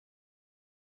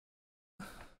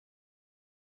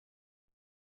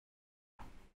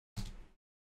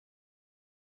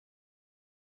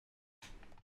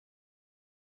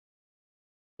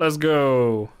Let's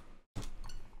go.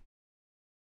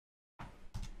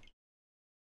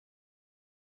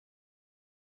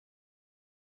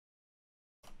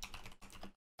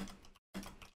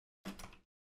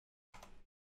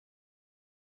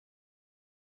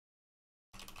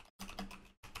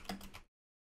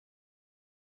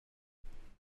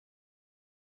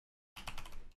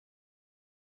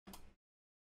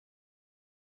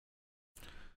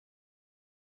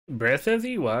 Breath of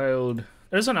the Wild.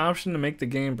 There's an option to make the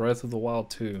game Breath of the Wild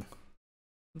 2.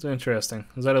 That's interesting.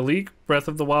 Is that a leak? Breath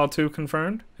of the Wild 2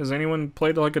 confirmed? Has anyone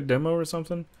played like a demo or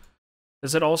something?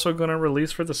 Is it also going to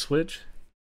release for the Switch?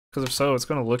 Because if so, it's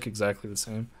going to look exactly the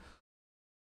same.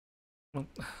 Well,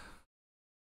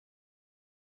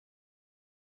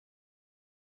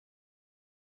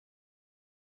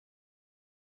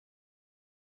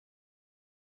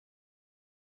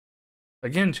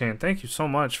 again, Chan, thank you so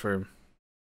much for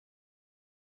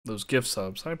those gift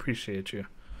subs. I appreciate you.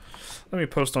 Let me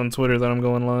post on Twitter that I'm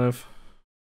going live.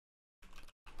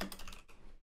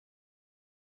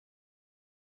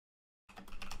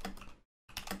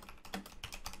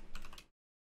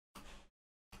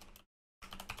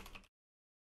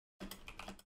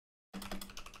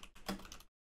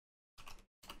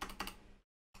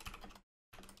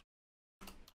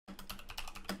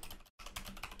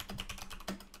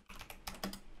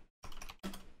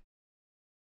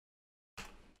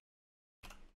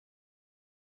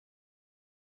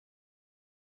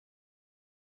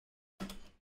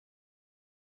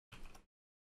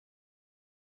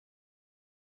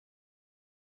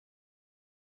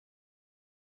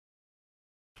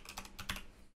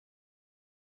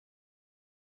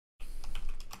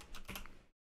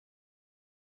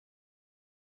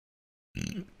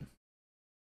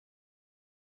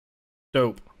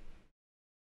 Dope.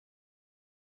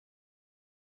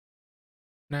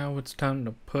 Now it's time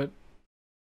to put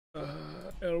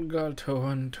Elgato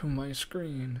onto my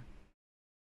screen.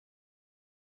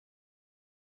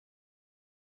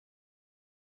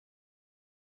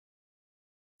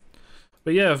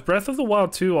 But yeah, if Breath of the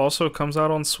Wild 2 also comes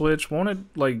out on Switch, won't it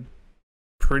like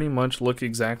pretty much look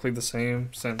exactly the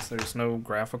same since there's no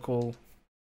graphical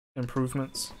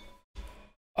improvements?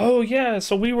 Oh yeah,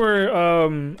 so we were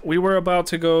about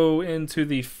to go into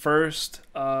the first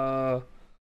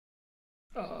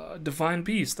Divine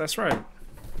Beast. That's right.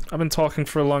 I've been talking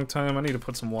for a long time. I need to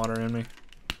put some water in me.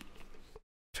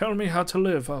 Tell me how to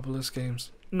live, Obelisk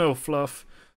Games. No fluff.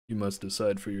 You must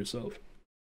decide for yourself.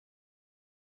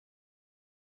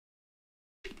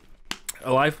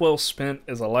 A life well spent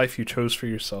is a life you chose for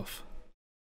yourself.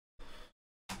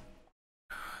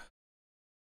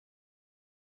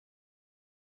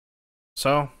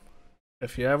 So,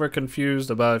 if you're ever confused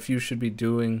about if you should be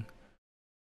doing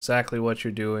exactly what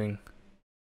you're doing,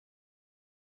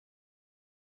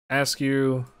 ask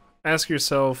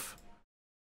yourself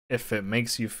if it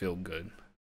makes you feel good.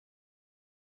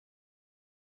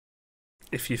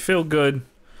 If you feel good,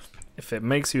 if it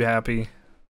makes you happy.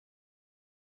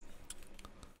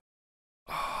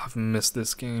 Oh, I've missed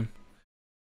this game.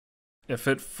 If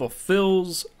it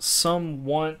fulfills some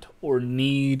want or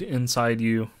need inside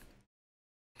you,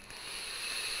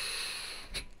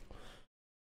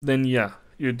 then yeah,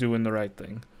 you're doing the right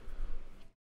thing.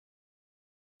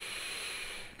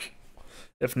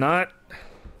 If not,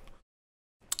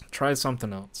 try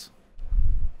something else.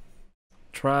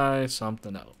 Try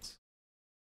something else.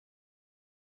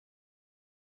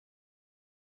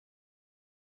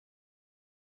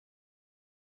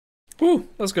 Woo,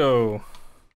 let's go.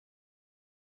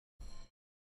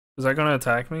 Is that gonna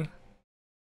attack me?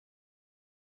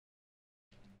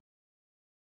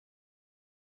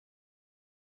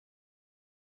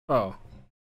 Oh.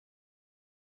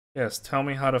 Yes, tell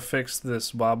me how to fix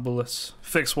this wobbless.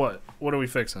 Fix what? What are we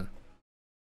fixing?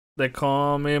 They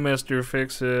call me Mr.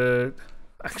 Fix It.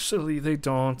 Actually, they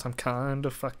don't. I'm kind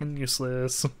of fucking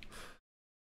useless.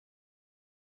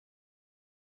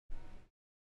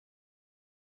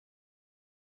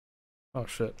 Oh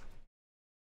shit.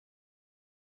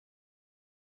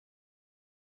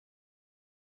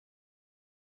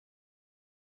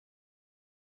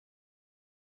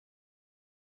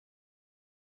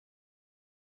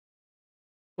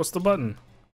 What's the button?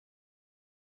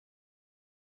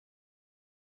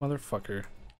 Motherfucker.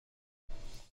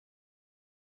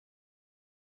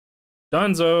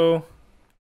 Dunzo!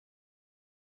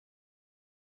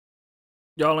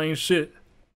 Y'all ain't shit.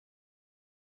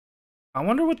 I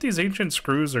wonder what these ancient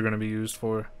screws are gonna be used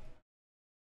for.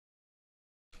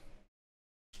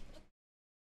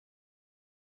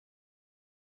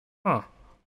 Huh.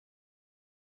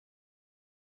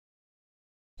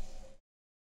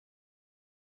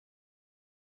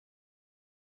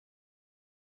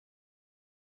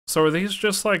 So are these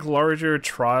just like larger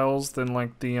trials than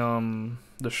like the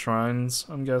shrines,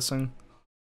 I'm guessing?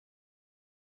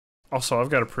 Also, I've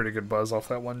got a pretty good buzz off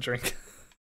that one drink.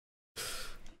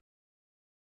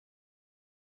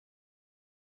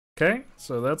 Okay,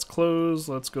 so that's closed.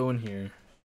 Let's go in here.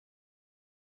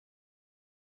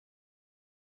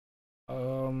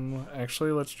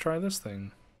 Actually, let's try this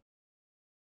thing.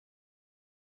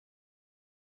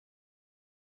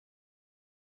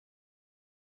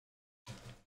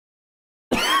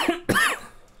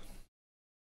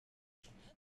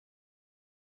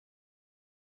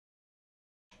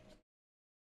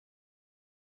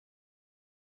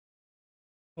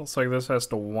 Looks like this has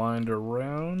to wind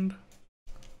around.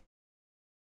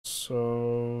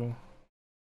 So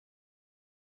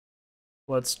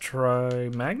let's try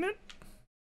magnet.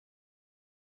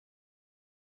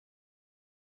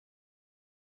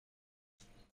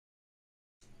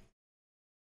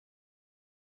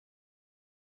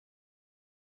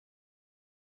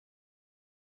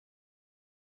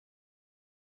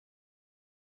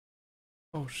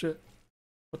 Oh shit.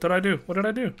 What did I do? What did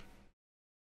I do?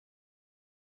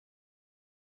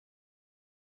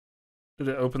 Did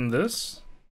it open this?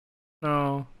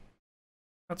 No.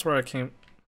 That's where I came.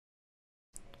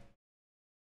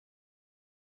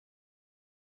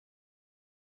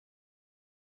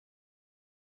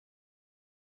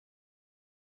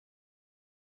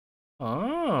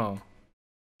 Oh.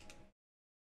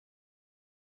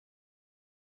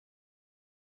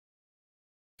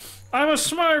 I'm a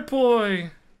smart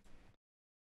boy!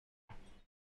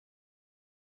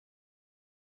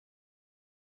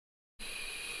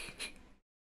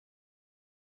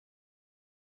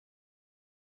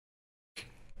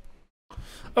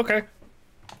 Okay.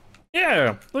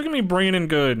 Yeah, look at me braining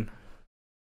good.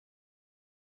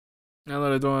 Now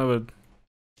that I don't have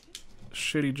a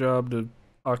shitty job to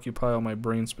occupy all my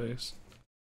brain space.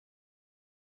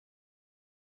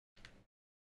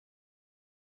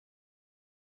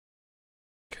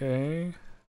 Okay.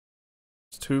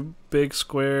 It's two big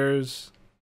squares.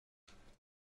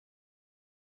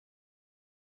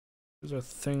 There's a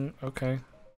thing. Okay.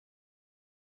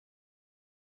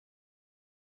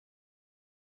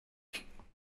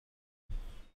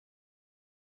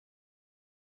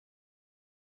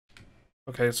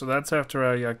 Okay, so that's after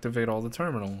I activate all the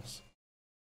terminals.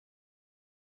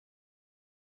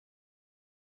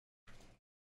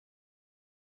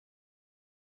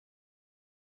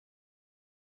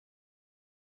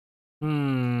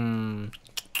 Hmm.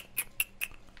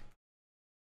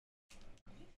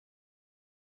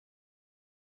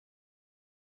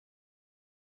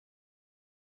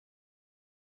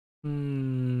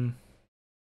 Hmm.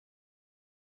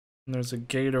 And there's a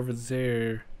gate over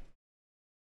there.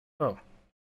 Oh.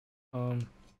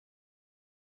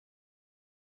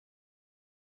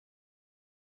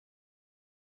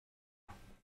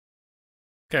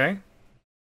 Okay.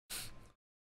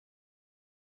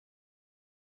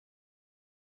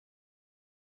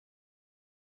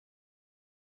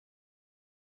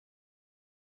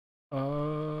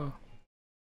 Oh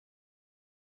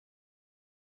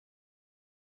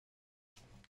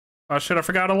shit, I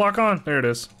forgot to lock on. There it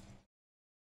is.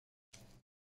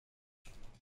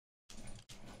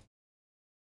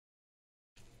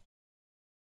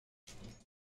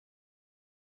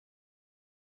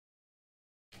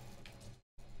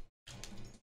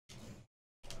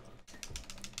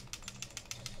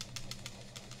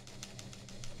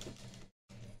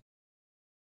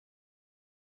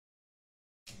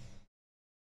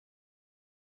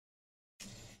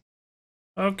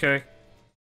 Okay.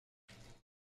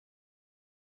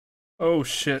 Oh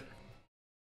shit.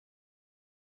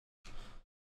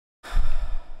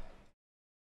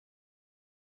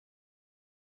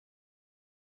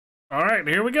 Alright,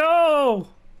 here we go!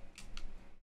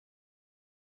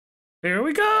 Here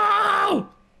we go!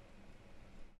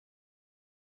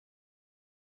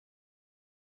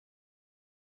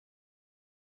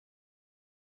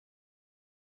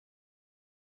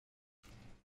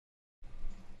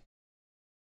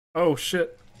 Oh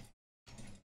shit.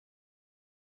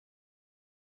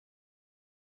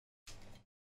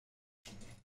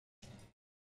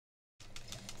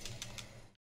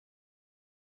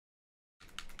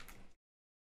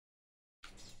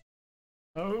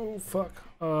 Oh fuck.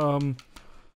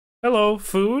 Hello,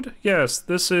 food? Yes,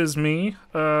 this is me.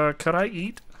 Could I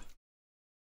eat?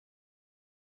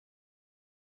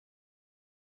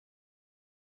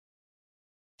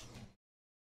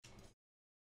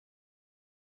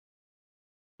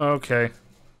 Okay.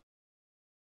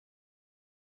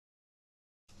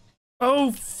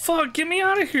 Oh fuck, get me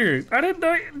out of here! I didn't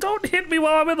know. Don't hit me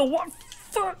while I'm in the water.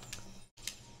 Fuck!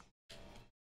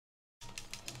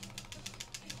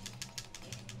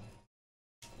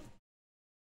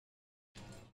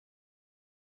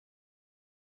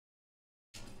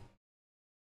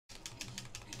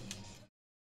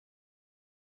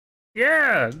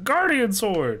 Yeah, Guardian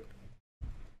Sword.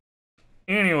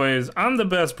 Anyways, I'm the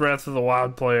best Breath of the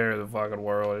Wild player in the fucking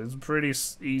world. It's pretty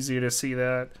easy to see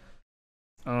that.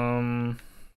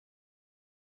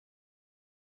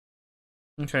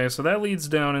 Okay, so that leads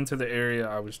down into the area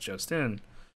I was just in.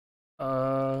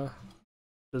 Does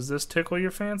this tickle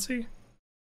your fancy?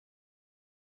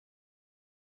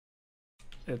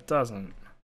 It doesn't.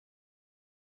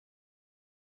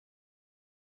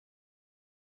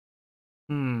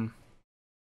 Hmm.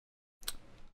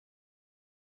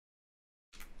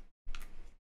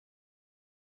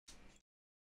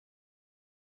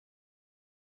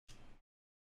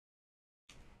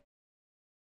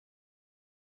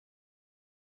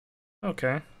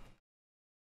 Okay.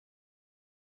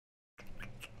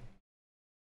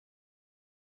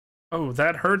 Oh,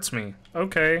 that hurts me.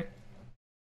 Okay.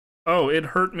 Oh, it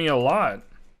hurt me a lot.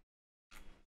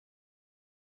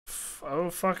 Oh,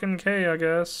 fucking K, I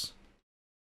guess.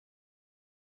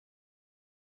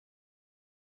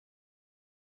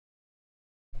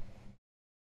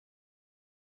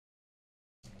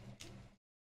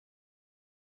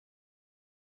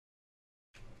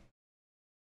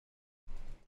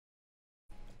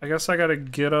 I guess I gotta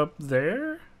get up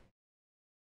there?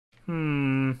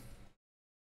 Hmm.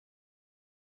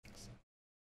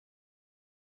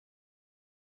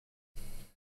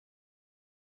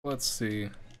 Let's see.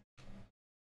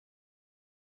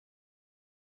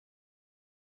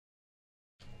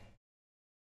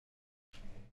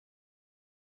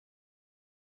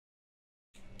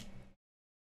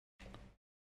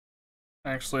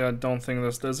 Actually, I don't think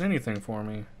this does anything for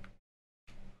me.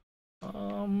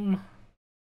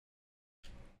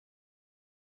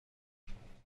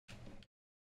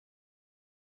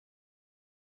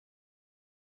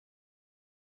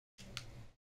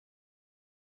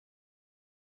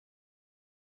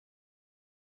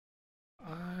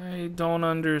 I don't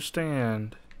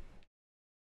understand.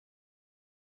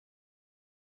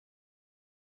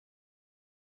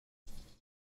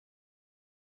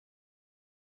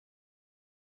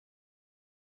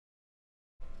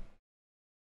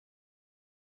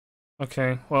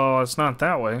 Okay, well, it's not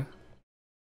that way.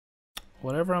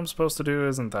 Whatever I'm supposed to do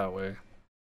isn't that way.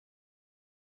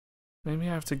 Maybe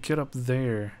I have to get up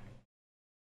there.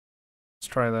 Let's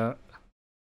try that.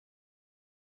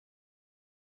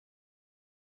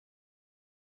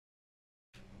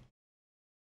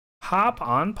 Hop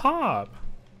on pop.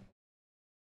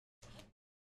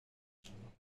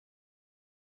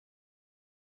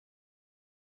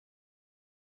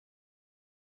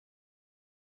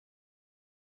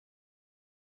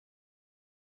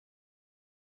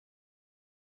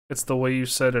 It's the way you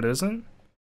said it isn't?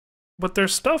 But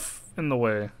there's stuff in the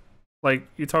way. Like,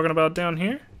 you talking about down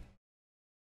here?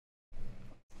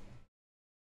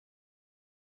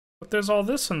 But there's all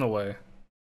this in the way.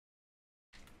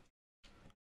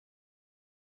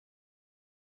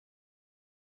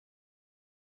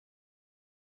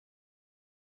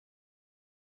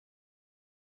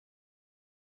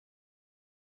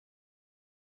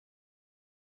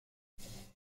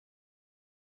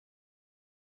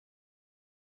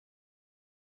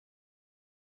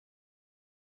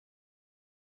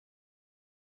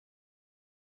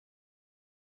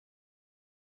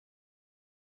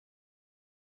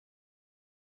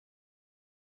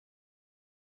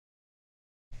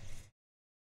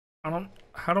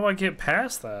 How do I get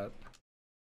past that?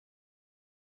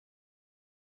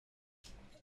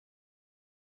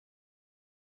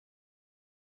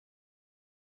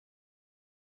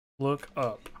 Look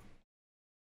up.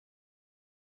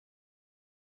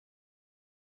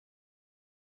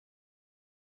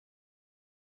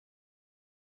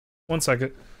 One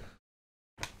second.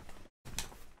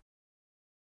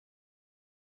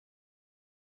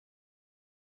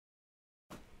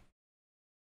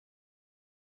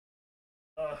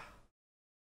 Uh,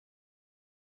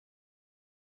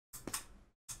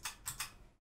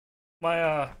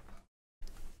 my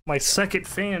my second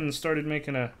fan started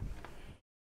making a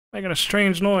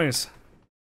strange noise.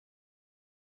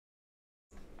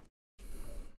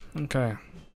 Okay.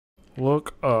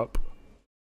 Look up.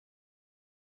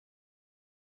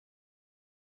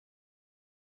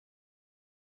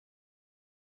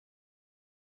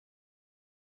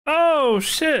 Oh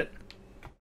shit.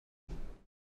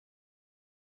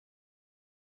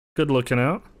 Good looking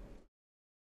out.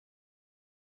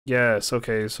 Yes,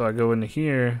 okay, so I go into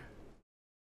here.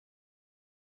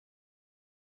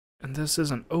 And this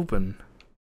isn't open.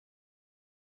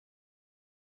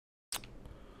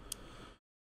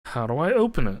 How do I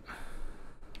open it?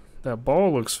 That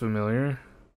ball looks familiar.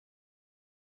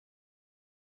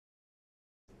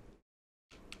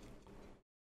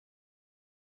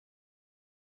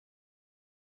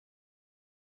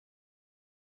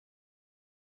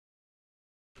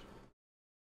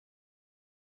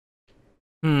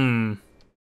 Hmm.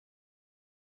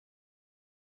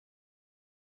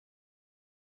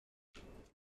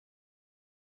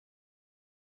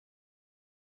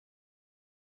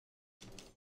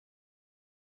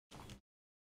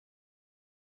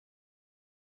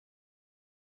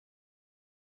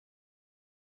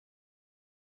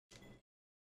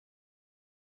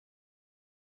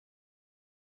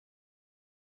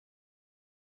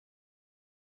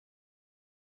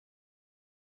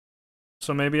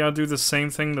 So maybe I'll do the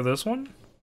same thing to this one?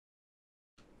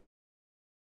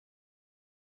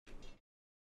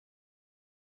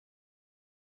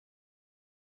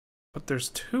 But there's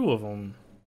two of them.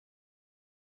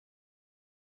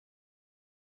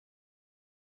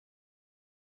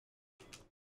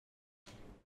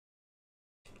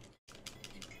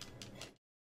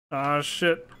 Ah,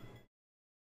 shit.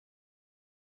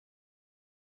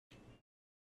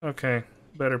 Okay,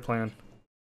 better plan.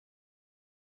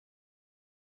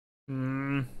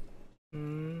 Hmm.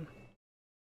 Hmm.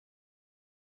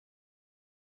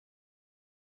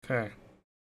 Okay.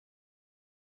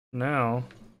 Now.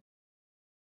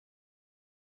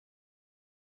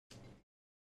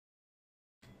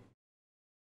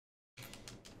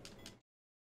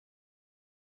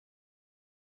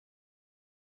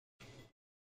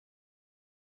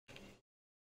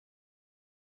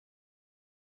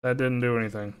 That didn't do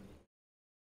anything.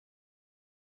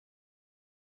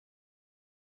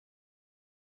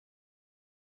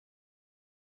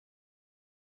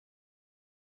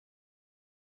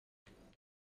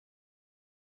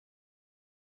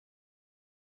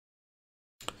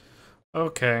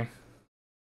 Okay.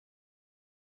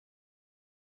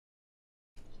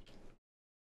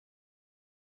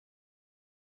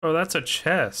 Oh, that's a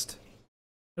chest.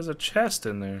 There's a chest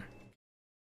in there.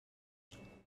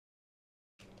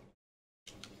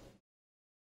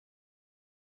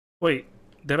 Wait,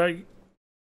 did I...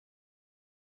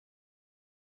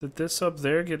 Did this up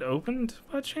there get opened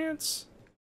by chance?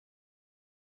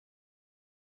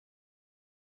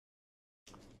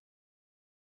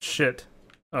 Shit.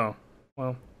 Oh,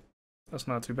 well, that's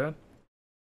not too bad.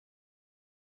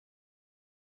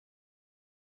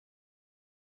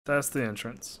 That's the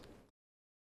entrance.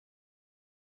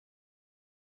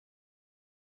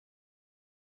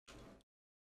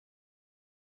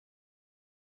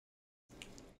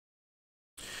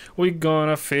 We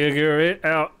gonna figure it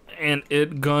out, and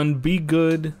it gonna be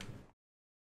good.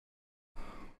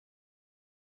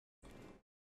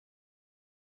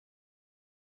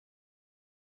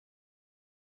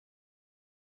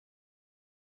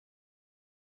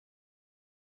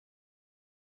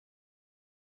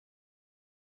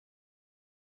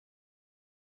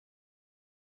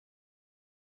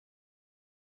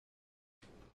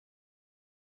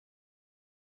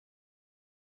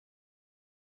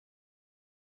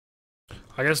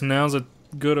 I guess now's as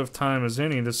good of time as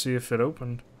any to see if it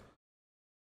opened.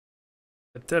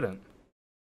 It didn't.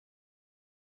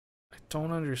 I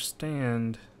don't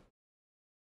understand.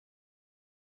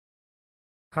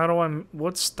 How do I...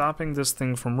 What's stopping this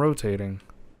thing from rotating?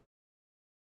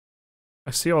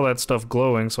 I see all that stuff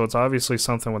glowing, so it's obviously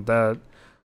something with that.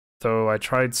 Though I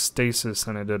tried stasis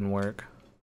and it didn't work.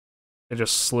 It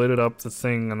just slid it up the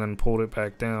thing and then pulled it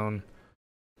back down.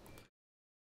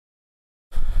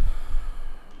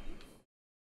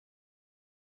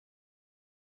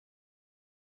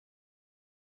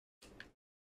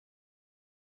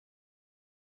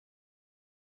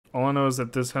 All I know is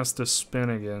that this has to spin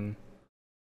again.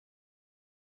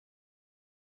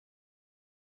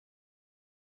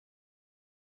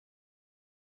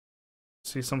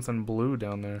 See something blue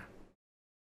down there.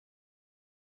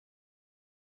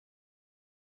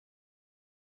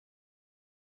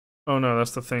 Oh no,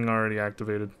 that's the thing already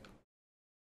activated.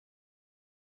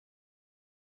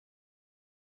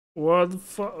 What the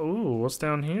fuck? Ooh, what's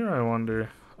down here, I wonder?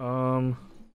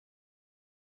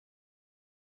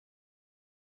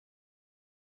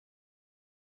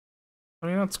 I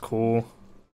mean, that's cool.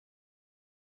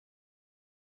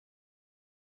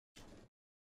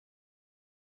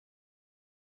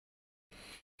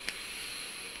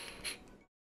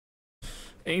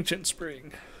 Ancient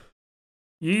Spring.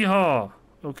 Yeehaw!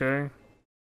 Okay.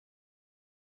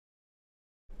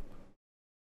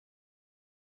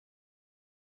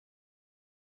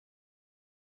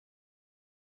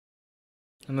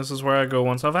 And this is where I go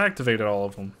once I've activated all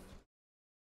of them.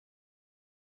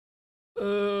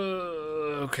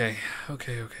 Okay.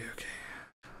 Okay.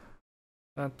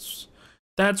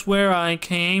 That's where I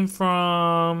came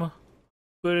from.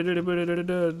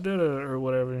 Or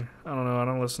whatever. I don't know. I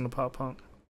don't listen to pop punk.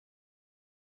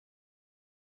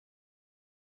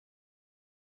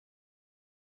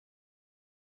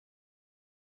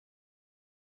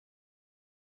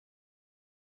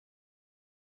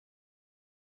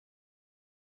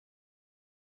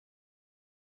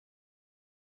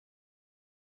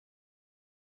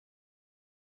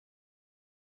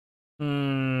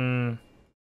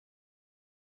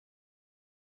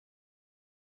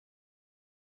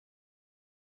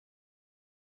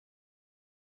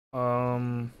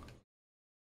 Um.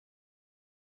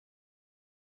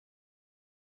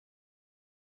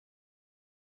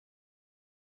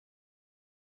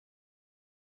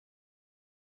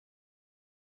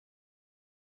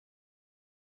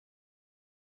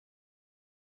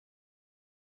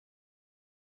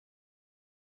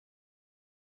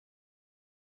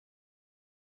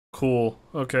 Cool.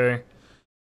 Okay.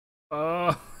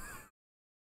 Uh.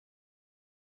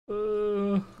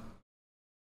 uh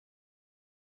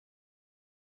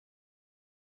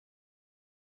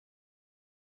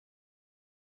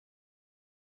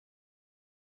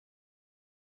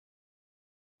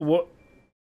what?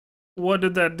 What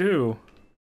did that do?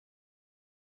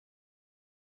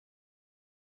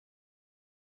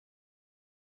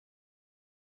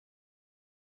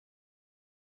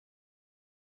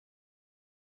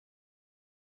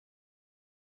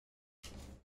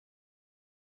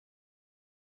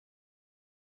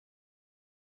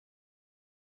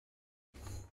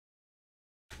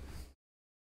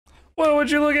 Why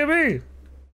would you look at me?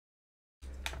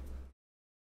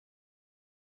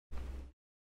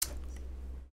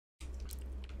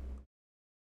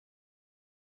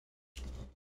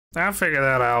 I figured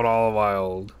that out all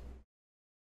wild.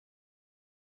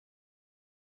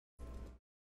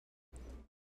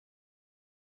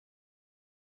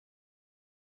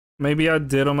 Maybe I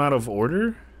did them out of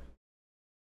order?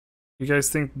 You guys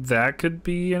think that could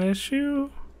be an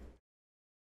issue?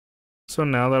 So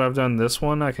now that I've done this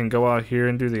one, I can go out here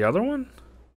and do the other one?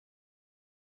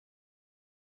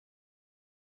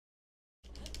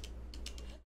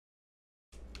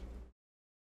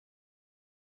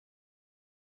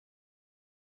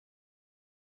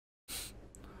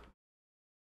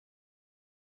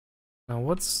 Now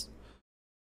what's...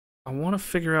 I want to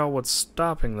figure out what's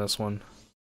stopping this one.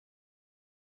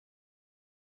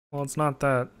 Well, it's not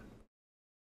that.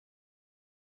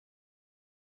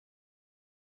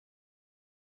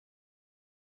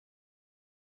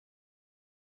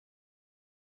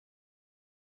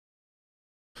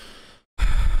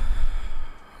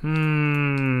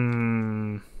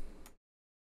 Hmm.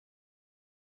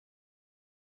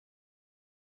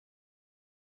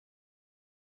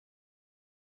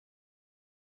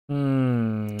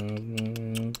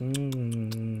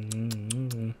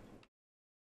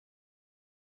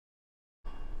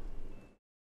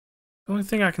 The only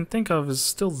thing I can think of is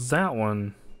still that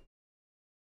one.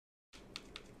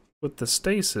 With the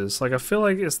stasis. Like, I feel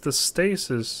like it's the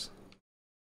stasis.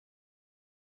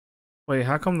 Wait,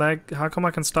 how come I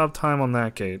can stop time on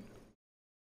that gate?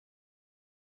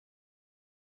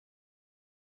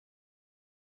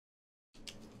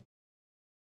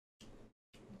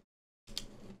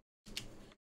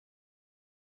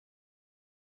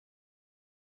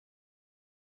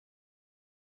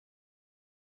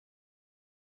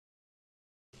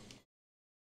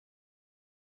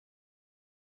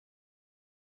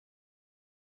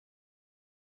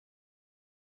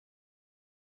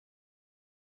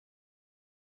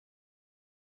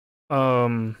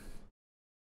 Um...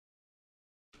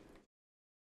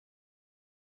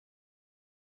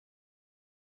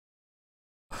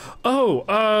 Oh,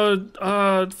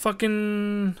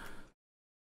 fucking...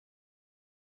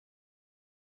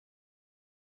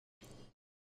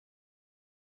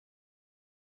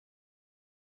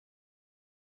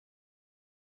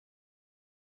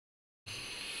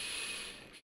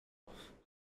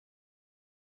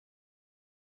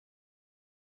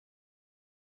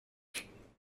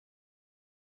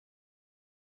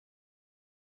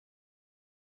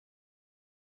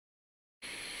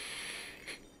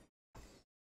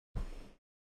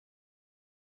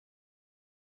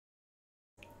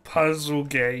 Puzzle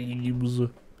games.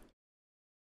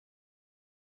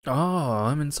 Ah,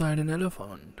 I'm inside an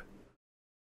elephant.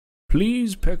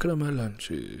 Please peck my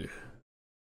lunchy.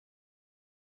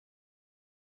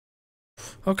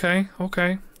 Okay,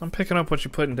 okay. I'm picking up what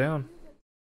you're putting down.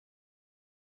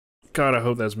 God, I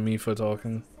hope that's Mifa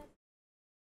talking.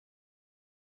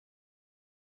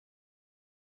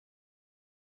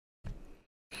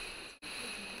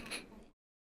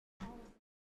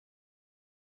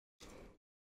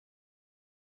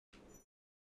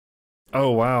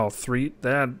 Oh wow,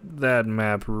 that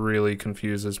map really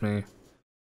confuses me.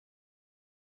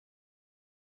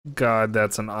 God,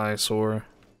 that's an eyesore.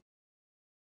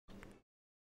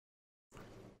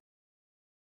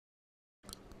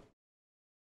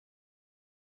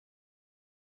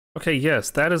 Okay, yes,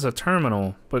 that is a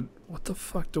terminal, but what the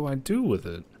fuck do I do with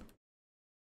it?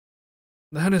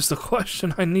 That is the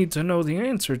question I need to know the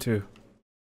answer to.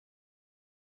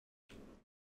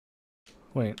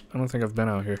 Wait, I don't think I've been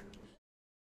out here.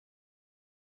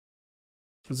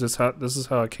 This is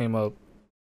how I came up.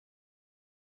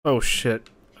 Oh shit.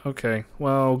 Okay.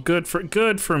 Well, good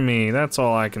for me. That's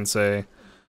all I can say.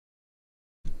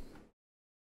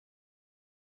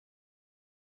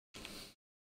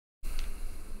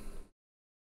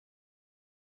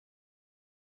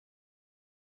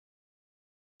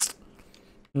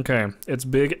 Okay, it's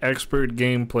big expert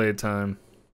gameplay time.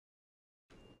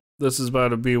 This is about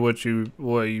to be what you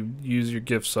use your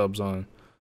gift subs on.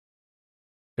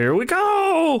 Here we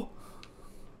go!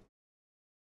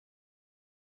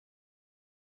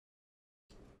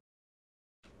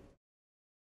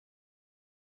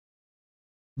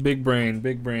 Big brain,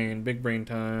 big brain, big brain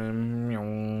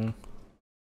time.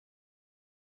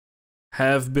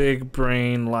 Have big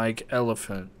brain like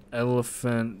elephant.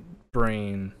 Elephant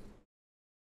brain.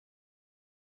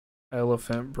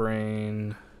 Elephant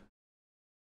brain.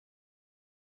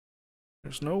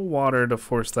 There's no water to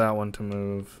force that one to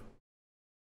move.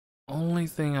 Only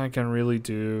thing I can really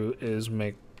do is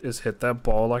hit that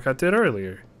ball like I did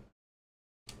earlier.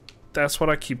 That's what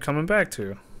I keep coming back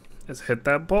to. Is hit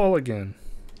that ball again.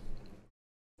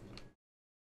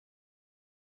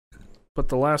 But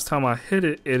the last time I hit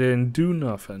it, it didn't do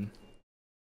nothing.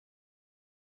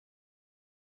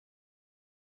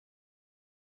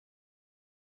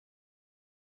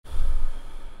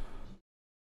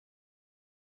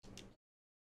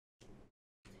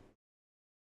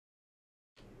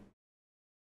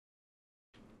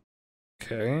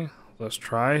 Okay, let's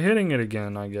try hitting it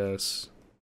again, I guess.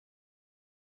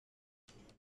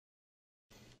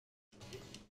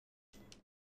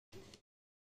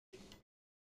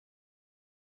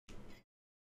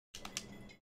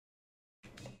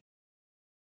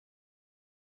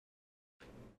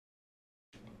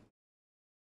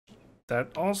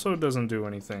 That also doesn't do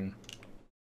anything.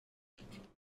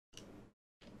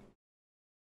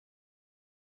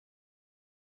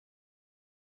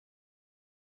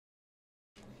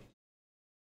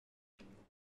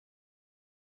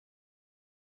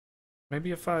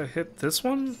 Maybe if I hit this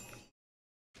one?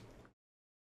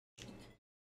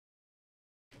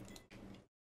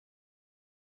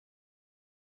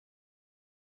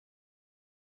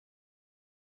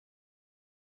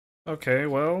 Okay,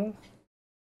 well...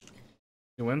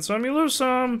 You win some, you lose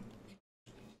some!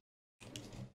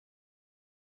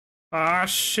 Ah,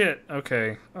 shit!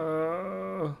 Okay,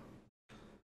 how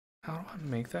do I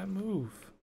make that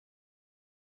move?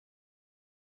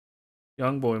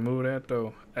 Young boy, move that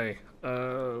though. Hey,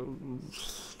 the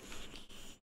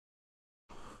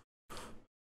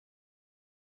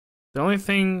only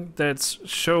thing that's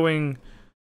doing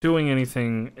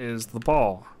anything is the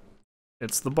ball.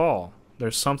 It's the ball.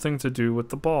 There's something to do with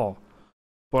the ball.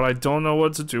 But I don't know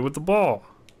what to do with the ball.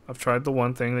 I've tried the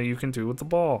one thing that you can do with the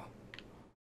ball.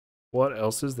 What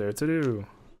else is there to do?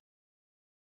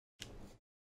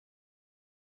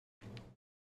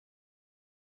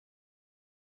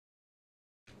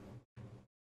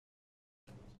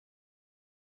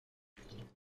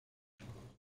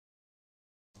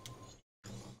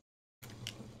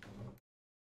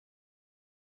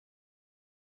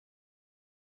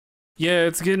 Yeah,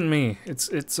 it's getting me. It's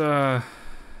getting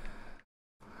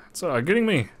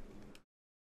me.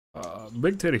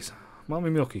 Big titties. Mommy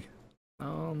milky.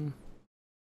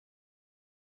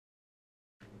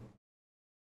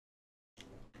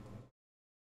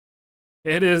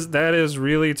 That is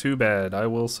really too bad, I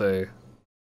will say.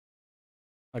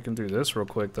 I can do this real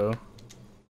quick though.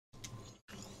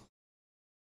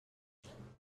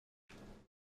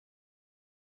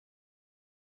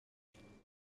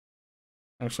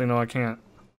 Actually, no, I can't.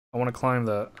 I want to climb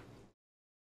that.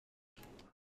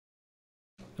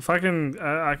 If I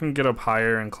can get up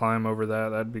higher and climb over that,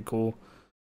 that'd be cool.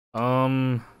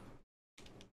 Huh.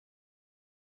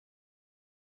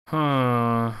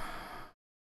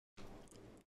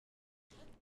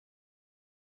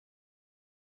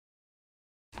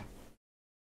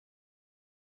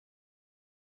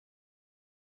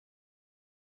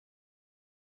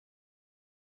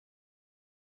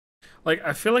 Like,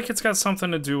 I feel like it's got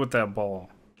something to do with that ball.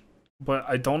 But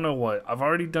I don't know what. I've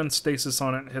already done stasis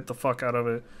on it, hit the fuck out of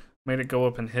it, made it go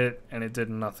up and hit, and it did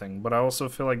nothing. But I also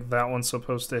feel like that one's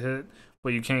supposed to hit,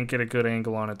 but you can't get a good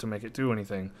angle on it to make it do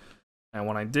anything. And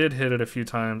when I did hit it a few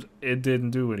times, it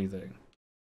didn't do anything.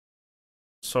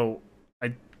 So,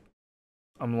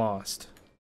 I'm lost.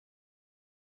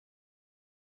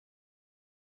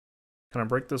 Can I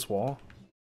break this wall?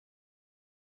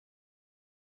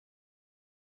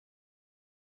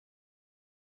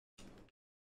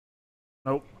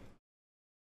 Nope.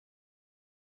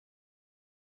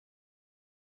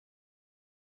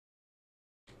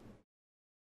 Is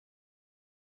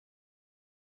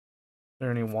there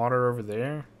any water over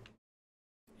there?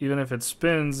 Even if it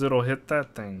spins, it'll hit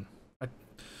that thing.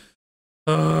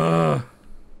 Ugh.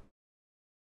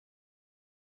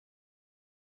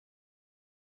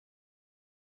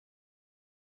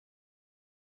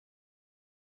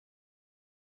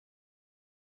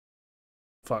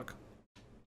 Fuck.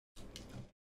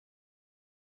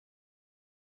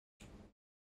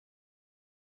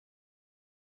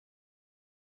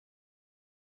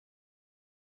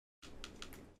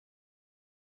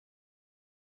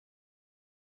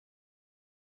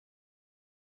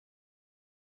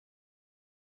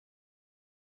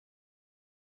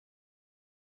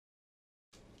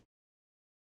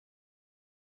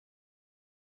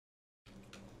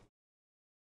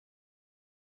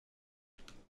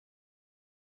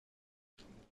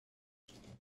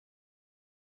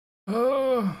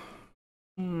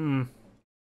 Hmm.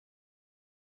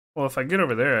 Well, if I get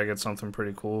over there, I get something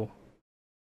pretty cool.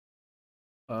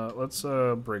 Let's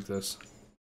break this.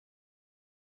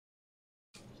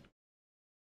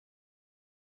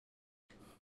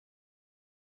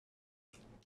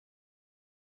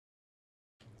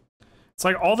 It's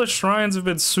like all the shrines have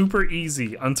been super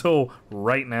easy until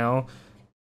right now.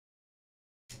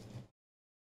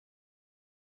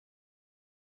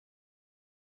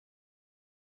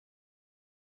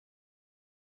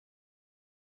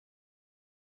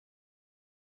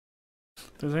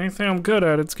 If there's anything I'm good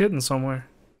at, it's getting somewhere.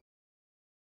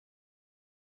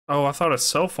 Oh, I thought a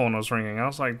cell phone was ringing. I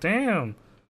was like, damn.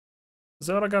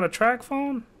 Zelda got a track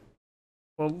phone?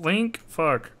 Well, Link?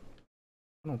 Fuck.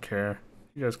 I don't care.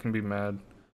 You guys can be mad.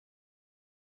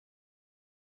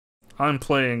 I'm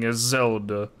playing as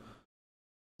Zelda.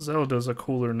 Zelda's a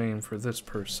cooler name for this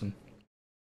person.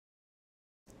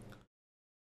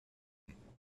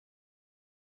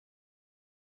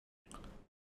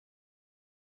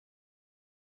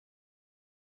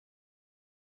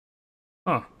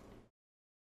 Huh.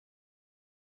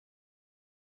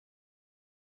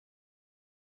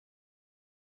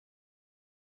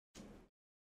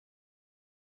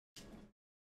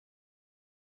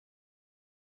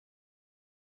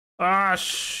 Ah,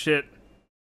 shit.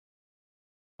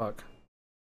 Fuck.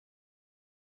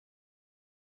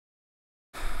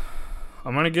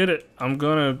 I'm gonna get it. I'm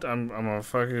gonna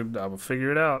fucking, I'm gonna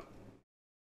figure it out.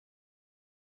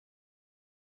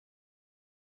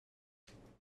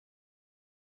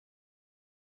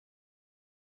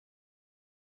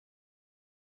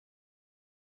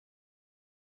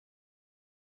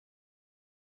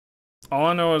 All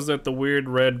I know is that the weird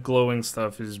red glowing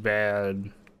stuff is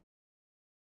bad.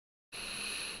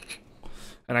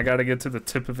 And I gotta get to the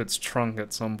tip of its trunk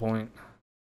at some point.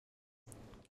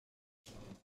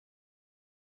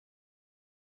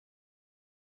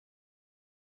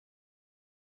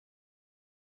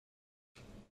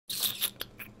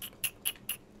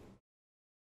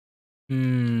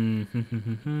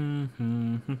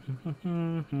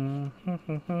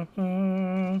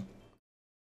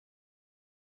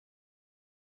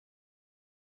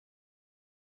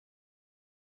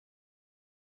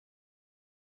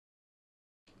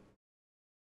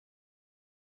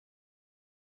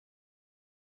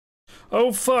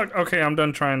 Oh fuck! Okay, I'm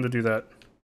done trying to do that.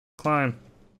 Climb.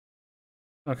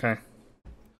 Okay.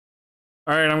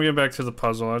 Alright, I'm getting back to the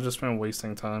puzzle. I've just been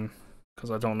wasting time.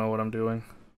 Because I don't know what I'm doing.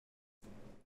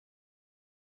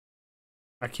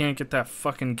 I can't get that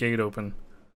fucking gate open.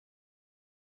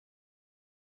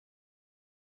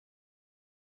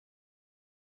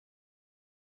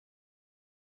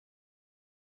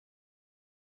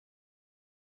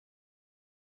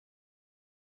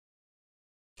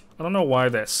 I don't know why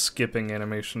that skipping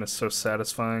animation is so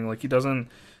satisfying. Like, he doesn't...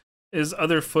 His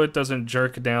other foot doesn't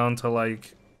jerk down to,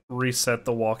 like, reset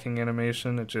the walking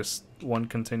animation. It's just one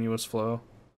continuous flow.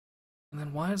 And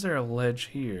then why is there a ledge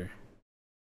here?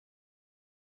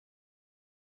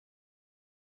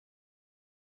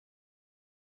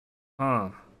 Huh.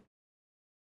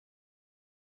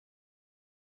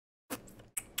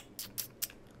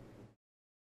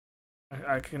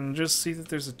 I can just see that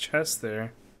there's a chest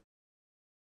there.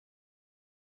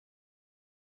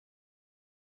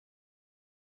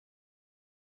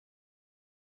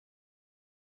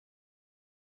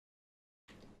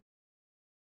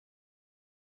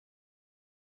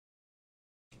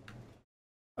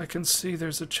 I can see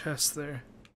there's a chest there.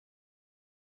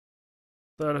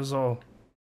 That is all.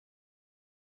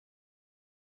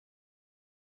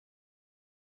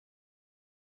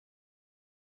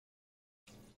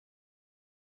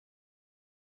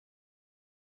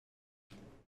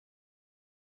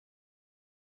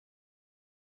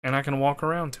 And I can walk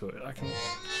around to it. I can...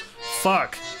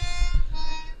 Fuck!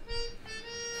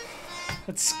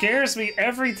 It scares me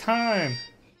every time!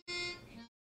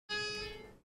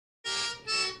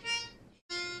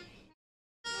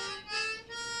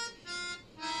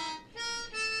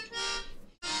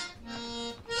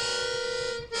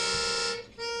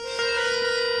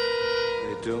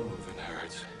 still moving,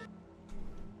 hurts.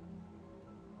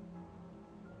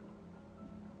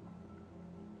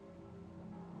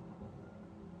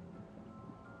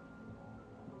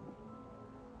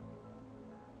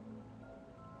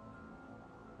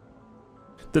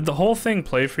 Did the whole thing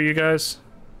play for you guys?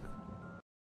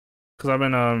 Because I've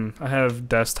been, I have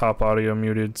desktop audio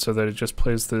muted so that it just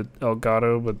plays the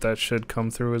Elgato, but that should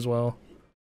come through as well.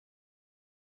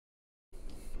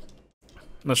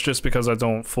 That's just because I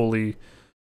don't fully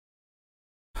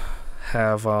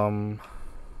have, how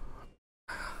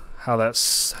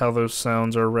those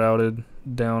sounds are routed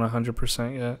down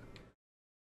 100% yet.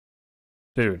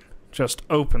 Dude, just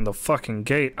open the fucking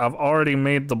gate. I've already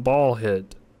made the ball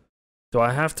hit. Do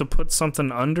I have to put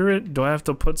something under it? Do I have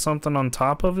to put something on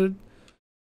top of it?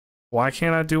 Why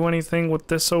can't I do anything with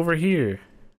this over here?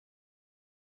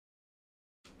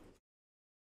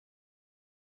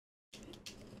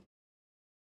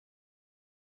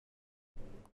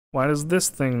 Why does this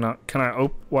thing not... Can I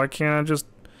why can't I just...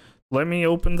 Let me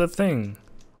open the thing.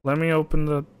 Let me open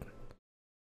the...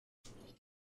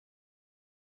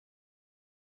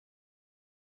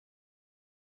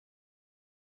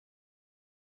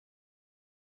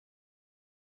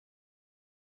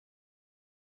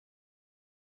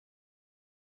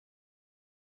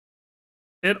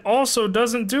 It also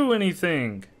doesn't do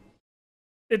anything.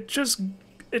 It just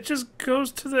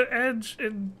goes to the edge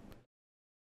and...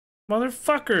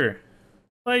 Motherfucker.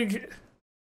 Like...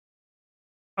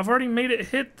 I've already made it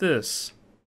hit this.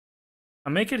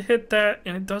 I make it hit that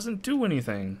and it doesn't do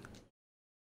anything.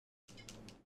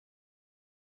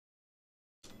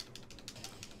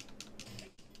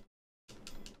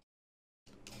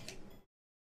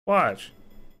 Watch.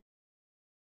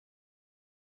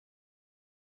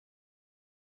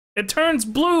 It turns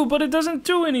blue, but it doesn't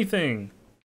do anything.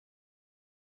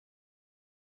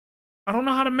 I don't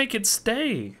know how to make it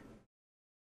stay.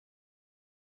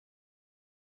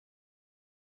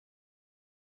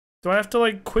 Do I have to,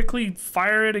 like, quickly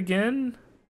fire it again?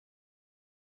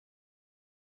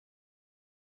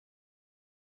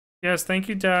 Yes, thank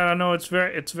you, Dad. I know it's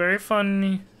very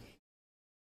funny.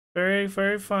 Very,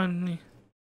 very funny.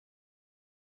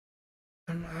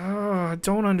 Oh, I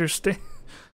don't understand.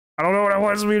 I don't know what it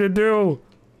wants me to do.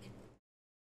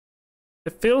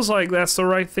 It feels like that's the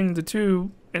right thing to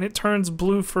do, and it turns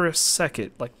blue for a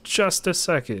second, like just a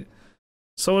second.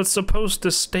 So it's supposed to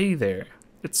stay there.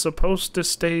 It's supposed to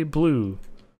stay blue.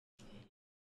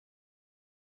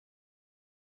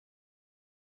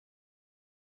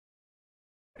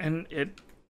 And it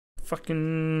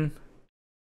fucking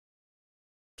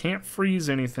can't freeze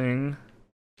anything.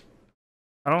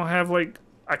 I don't have, like,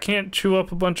 I can't chew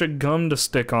up a bunch of gum to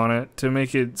stick on it to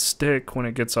make it stick when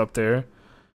it gets up there.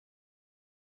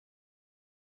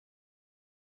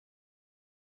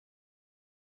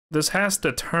 This has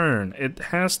to turn. It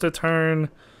has to turn.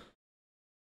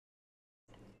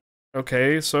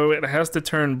 Okay, so it has to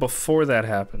turn before that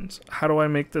happens. How do I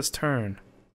make this turn?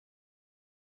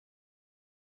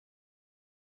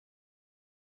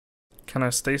 Can I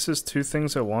stasis two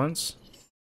things at once?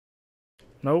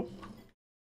 Nope.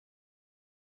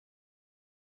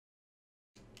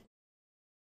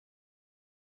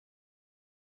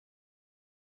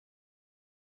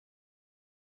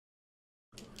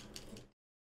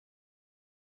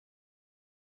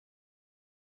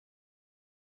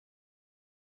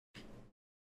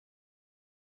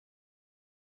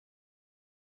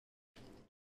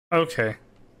 Okay.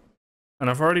 And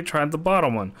I've already tried the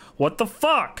bottom one. What the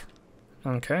fuck?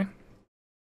 Okay.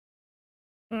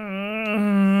 All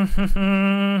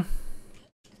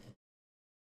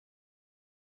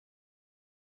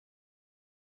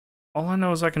I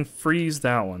know is I can freeze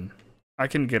that one. I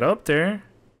can get up there.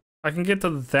 I can get to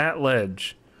that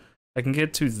ledge. I can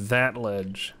get to that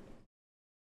ledge.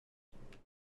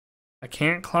 I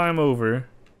can't climb over.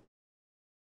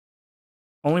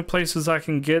 Only places I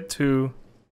can get to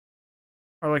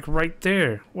are like right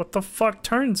there. What the fuck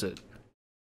turns it?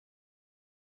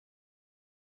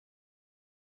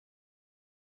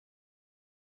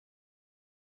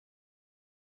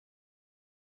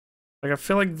 Like, I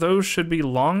feel like those should be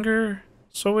longer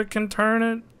so it can turn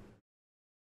it.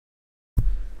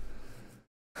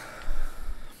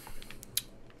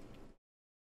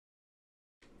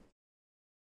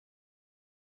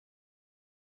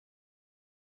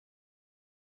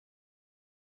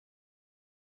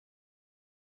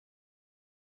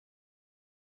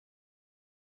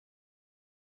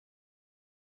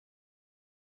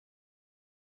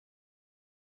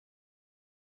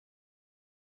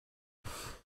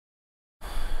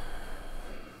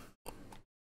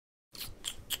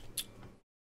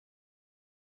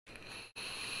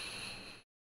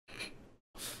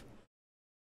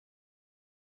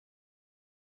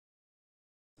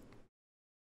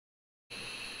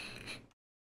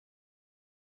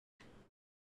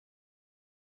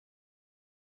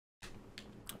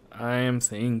 I am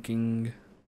thinking.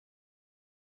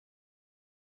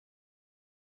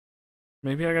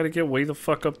 Maybe I gotta get way the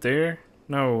fuck up there?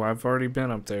 No, I've already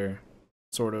been up there.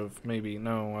 Sort of, maybe.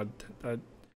 No,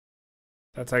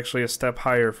 that's actually a step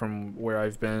higher from where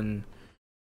I've been.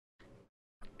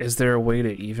 Is there a way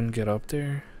to even get up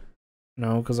there?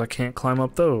 No, because I can't climb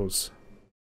up those.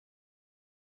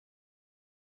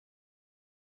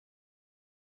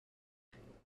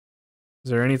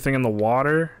 Is there anything in the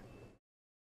water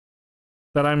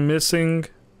that I'm missing?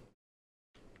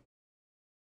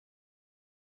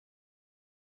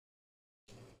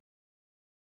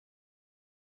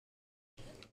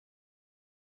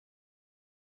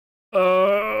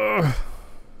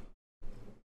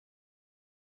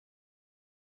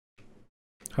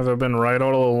 Have I been right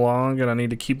all along and I need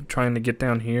to keep trying to get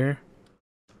down here?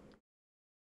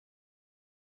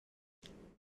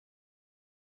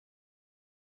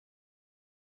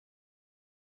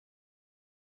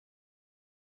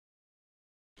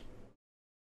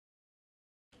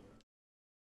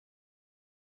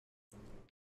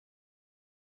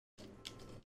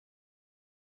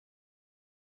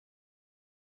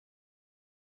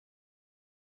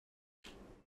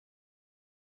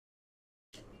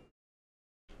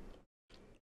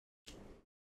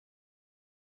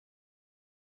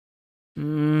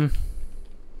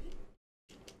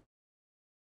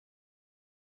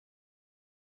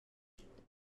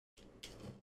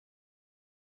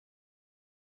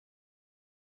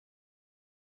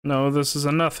 No, this is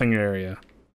a nothing area.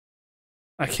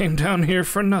 I came down here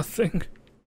for nothing.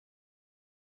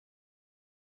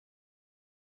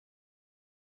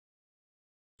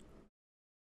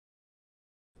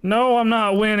 No, I'm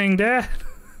not winning, Dad.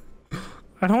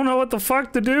 I don't know what the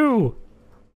fuck to do.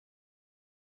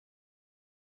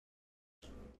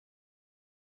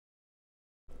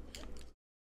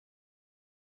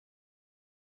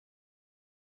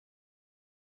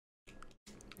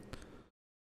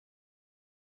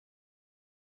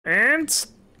 And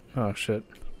oh shit.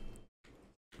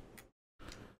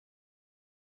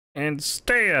 And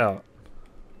stay out.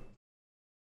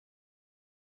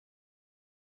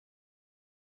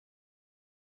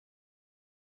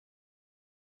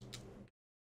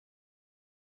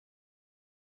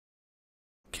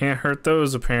 Can't hurt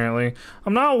those apparently.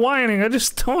 I'm not whining, I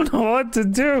just don't know what to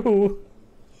do.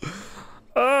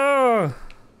 I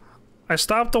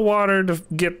stopped the water to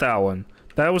get that one.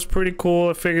 That was pretty cool.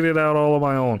 I figured it out all on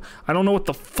my own. I don't know what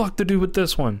the fuck to do with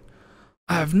this one.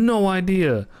 I have no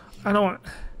idea. I don't...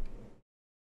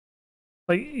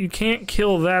 Like, you can't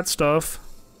kill that stuff.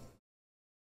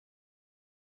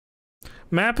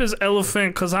 Map is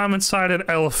elephant because I'm inside an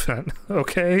elephant,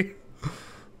 okay?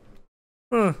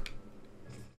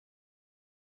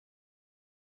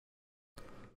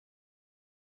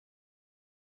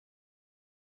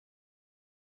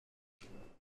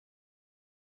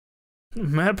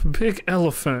 Map big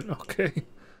elephant, okay.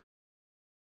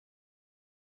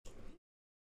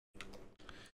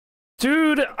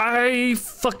 Dude, I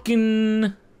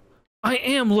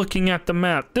am looking at the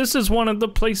map. This is one of the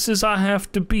places I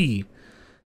have to be.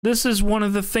 This is one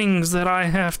of the things that I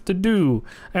have to do.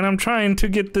 And I'm trying to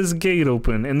get this gate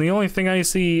open. And the only thing I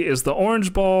see is the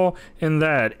orange ball and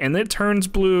that. And it turns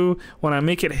blue when I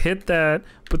make it hit that,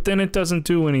 but then it doesn't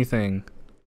do anything.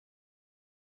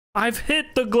 I've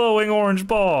hit the glowing orange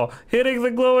ball. Hitting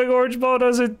the glowing orange ball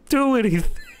doesn't do anything.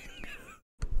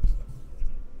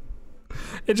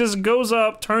 It just goes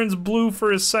up, turns blue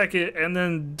for a second, and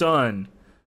then done.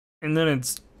 And then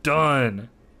it's done.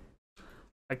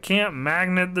 I can't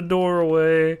magnet the door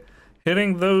away.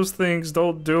 Hitting those things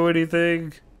don't do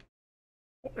anything.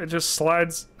 It just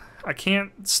slides. I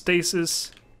can't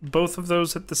stasis both of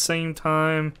those at the same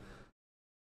time.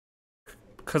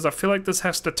 Because I feel like this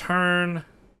has to turn.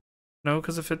 No,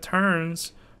 because if it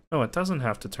turns... No, it doesn't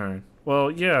have to turn. Well,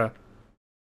 yeah.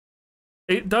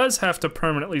 It does have to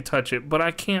permanently touch it, but I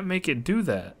can't make it do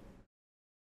that.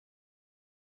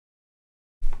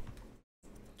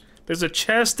 There's a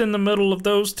chest in the middle of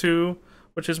those two,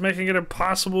 which is making it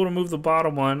impossible to move the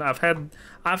bottom one. I've had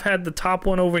the top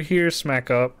one over here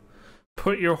smack up.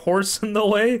 Put your horse in the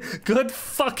way? Good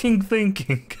fucking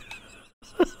thinking.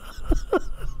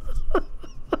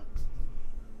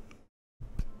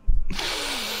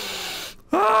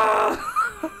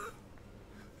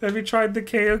 Have you tried the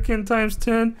Kaioken times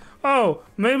 10? Oh,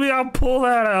 maybe I'll pull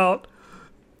that out.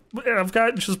 I've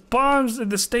got just bombs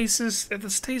and the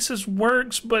stasis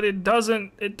works, but it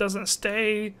doesn't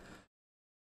stay.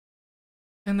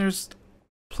 And there's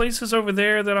places over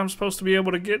there that I'm supposed to be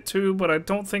able to get to, but I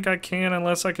don't think I can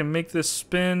unless I can make this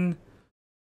spin.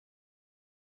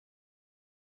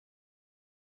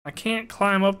 I can't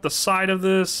climb up the side of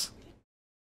this.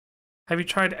 Have you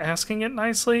tried asking it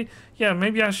nicely? Yeah,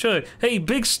 maybe I should. Hey,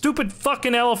 big stupid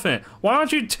fucking elephant. Why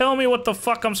don't you tell me what the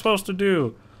fuck I'm supposed to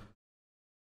do?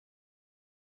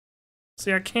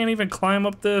 See, I can't even climb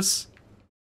up this.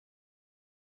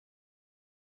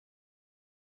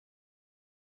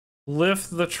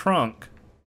 Lift the trunk.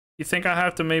 You think I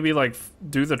have to maybe, like,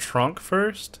 do the trunk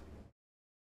first?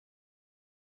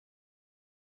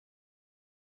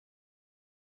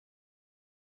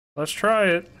 Let's try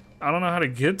it. I don't know how to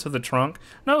get to the trunk.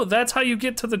 No, that's how you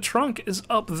get to the trunk, is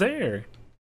up there.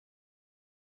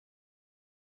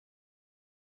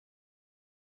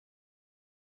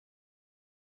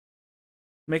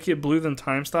 Make it blue then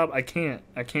time stop? I can't.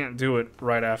 I can't do it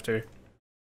right after.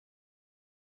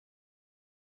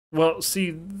 Well,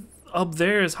 see, up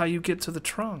there is how you get to the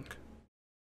trunk.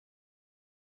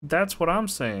 That's what I'm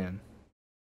saying.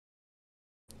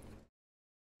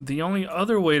 The only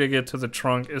other way to get to the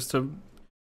trunk is to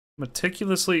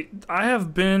meticulously... I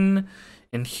have been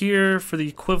in here for the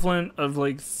equivalent of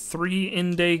like 3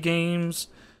 in-day games.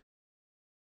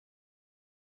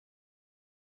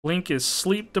 Link is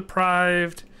sleep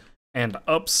deprived and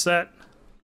upset.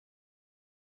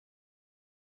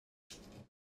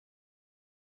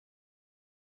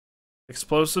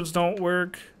 Explosives don't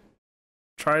work.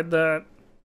 Tried that.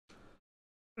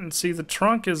 And see, the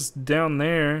trunk is down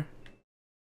there.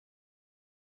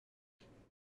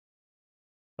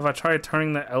 Have I tried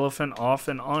turning the elephant off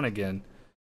and on again?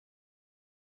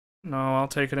 No, I'll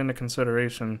take it into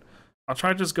consideration. I'll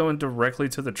try just going directly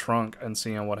to the trunk and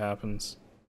seeing what happens.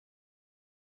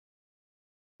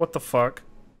 What the fuck?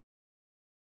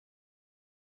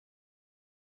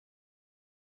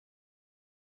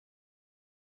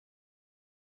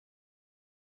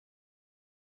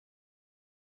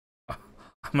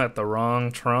 I'm at the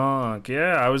wrong trunk.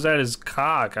 Yeah, I was at his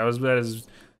cock. I was at his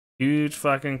huge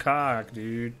fucking cock,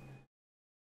 dude.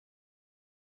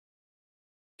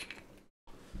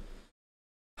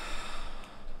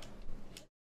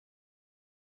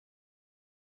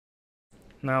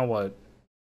 Now what?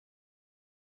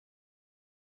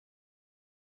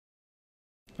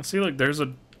 I see, like, there's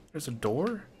a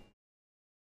door?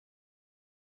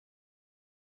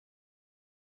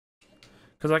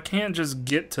 Because I can't just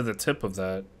get to the tip of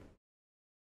that.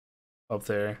 Up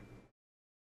there.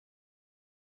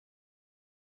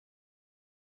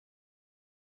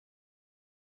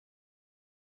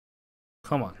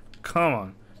 Come on. Come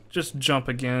on. Just jump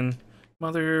again.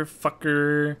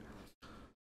 Motherfucker.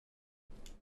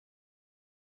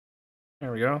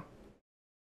 There we go.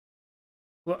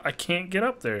 Look, I can't get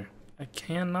up there. I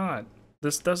cannot.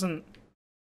 This doesn't...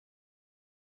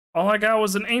 All I got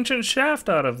was an ancient shaft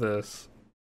out of this.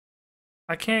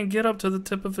 I can't get up to the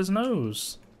tip of his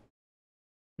nose.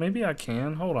 Maybe I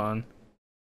can. Hold on.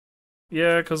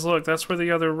 Yeah, because look, that's where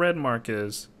the other red mark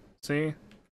is. See?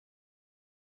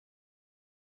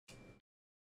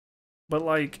 But,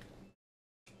 like,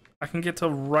 I can get to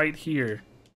right here.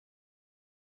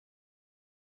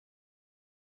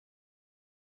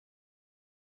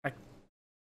 I...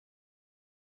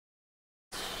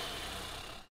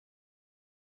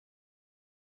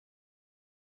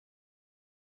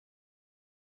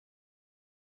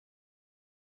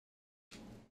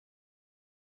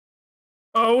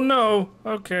 Oh no!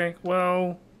 Okay,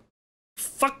 well...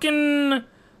 Fucking...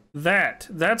 That.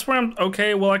 That's where I'm...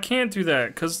 Okay, well I can't do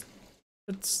that, because...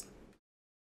 It's...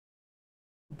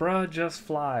 Bruh, just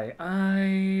fly.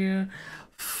 I...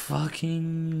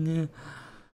 Fucking...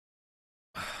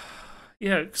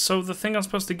 Yeah, so the thing I'm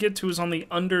supposed to get to is on the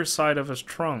underside of his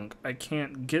trunk. I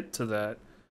can't get to that.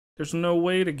 There's no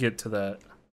way to get to that.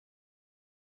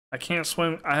 I can't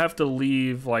swim. I have to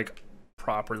leave, like,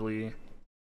 properly.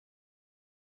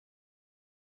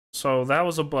 So that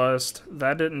was a bust.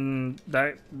 That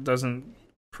doesn't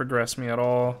progress me at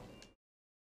all.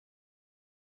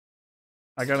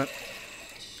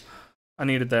 I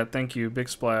needed that. Thank you. Big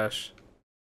splash.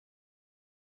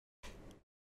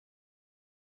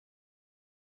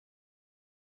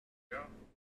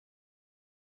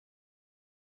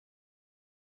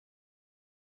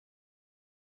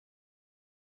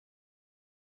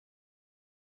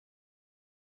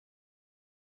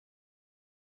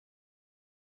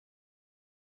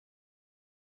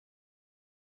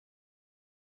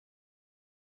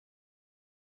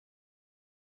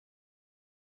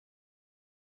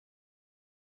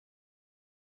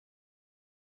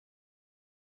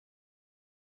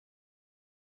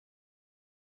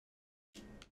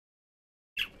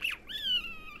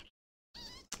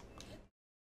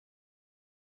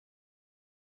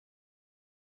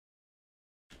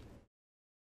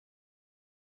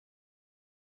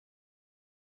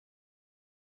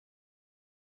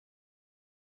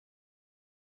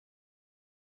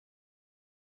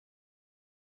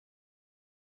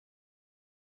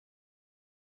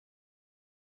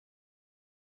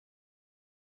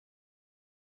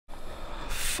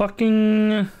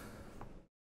 fucking...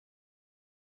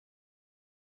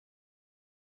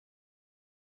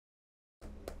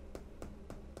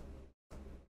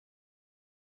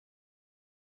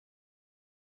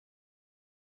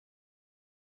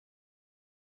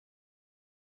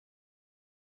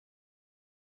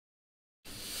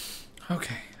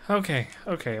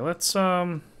 Okay, let's,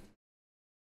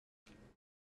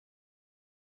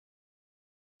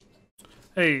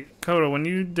 Hey, Coda, when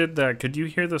you did that, could you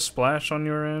hear the splash on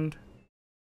your end?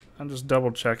 I'm just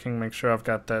double checking, make sure I've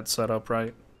got that set up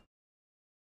right.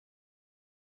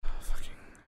 Fucking...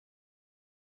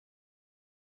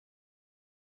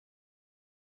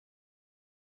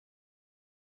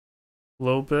 A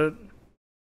little bit?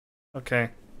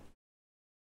 Okay.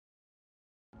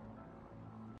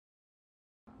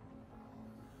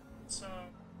 So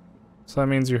that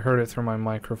means you heard it through my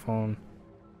microphone.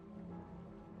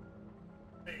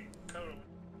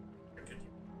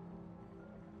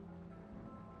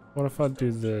 What if I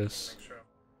do this?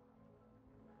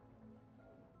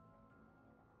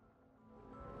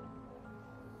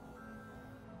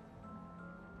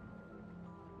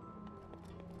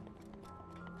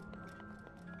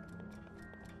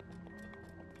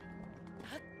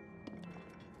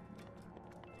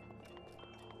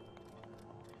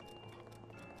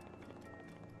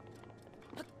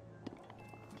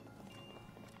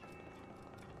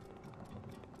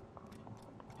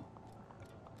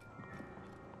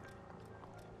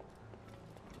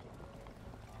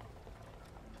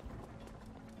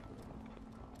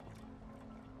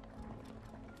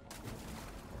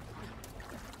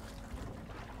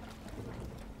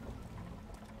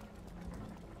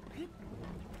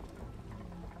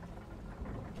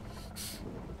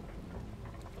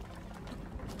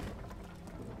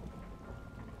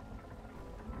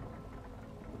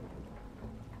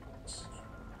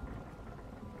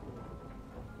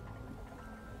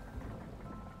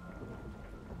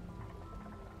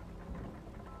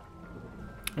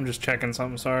 I'm just checking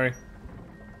something, sorry.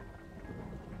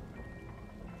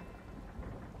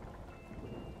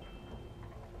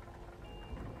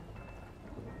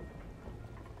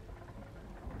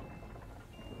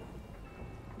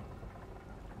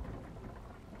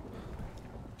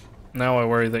 Now I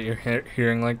worry that you're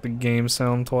hearing like the game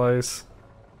sound twice.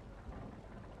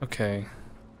 Okay.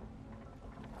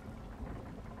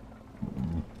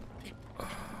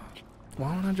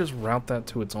 Why don't I just route that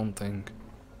to its own thing?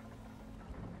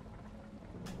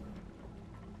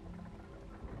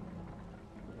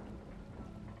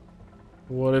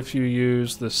 What if you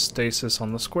use the stasis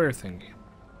on the square thingy?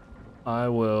 I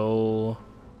will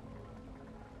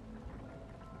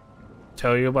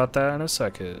tell you about that in a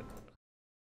second.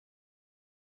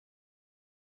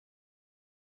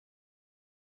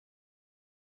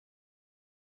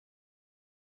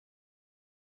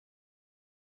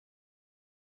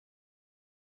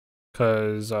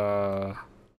 Cause,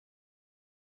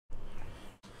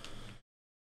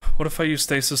 what if I use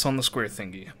stasis on the square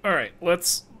thingy? Alright,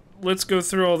 let's go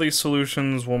through all these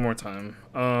solutions one more time.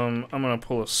 I'm gonna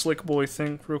pull a slick boy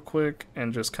thing real quick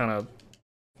and just kind of...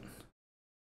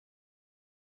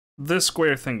 This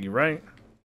square thingy, right?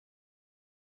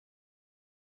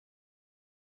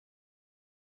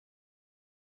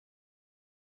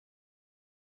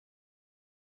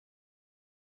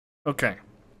 Okay.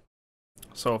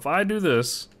 So if I do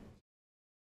this...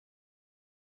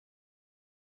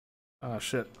 Ah,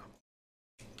 shit.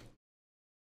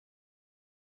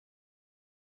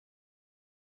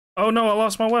 Oh no, I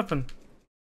lost my weapon.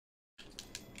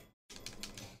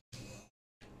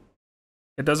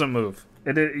 It doesn't move.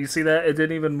 You see that? It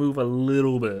didn't even move a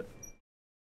little bit.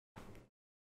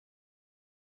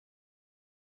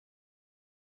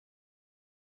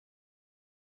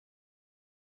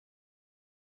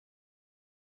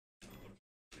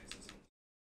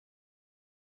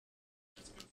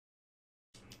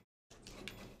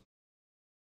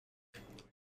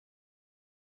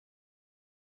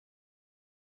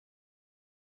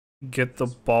 Get the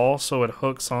ball so it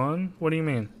hooks on? What do you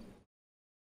mean?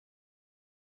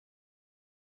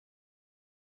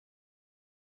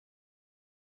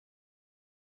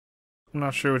 I'm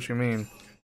not sure what you mean.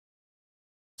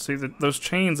 See, those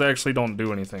chains actually don't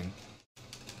do anything.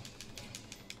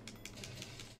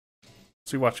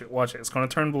 See, watch it, watch it. It's gonna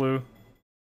turn blue.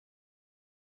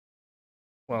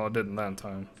 Well, it didn't that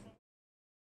time.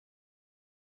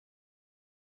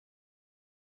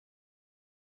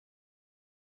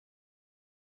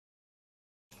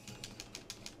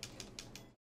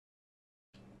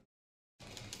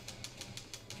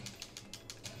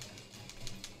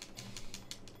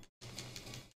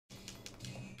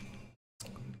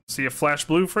 See it flash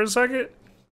blue for a second?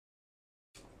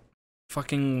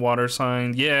 Fucking water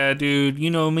sign. Yeah, dude, you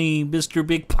know me, Mr.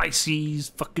 Big Pisces.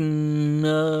 Fucking,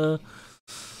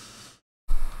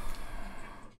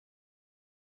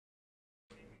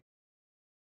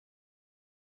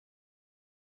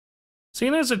 See,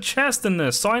 there's a chest in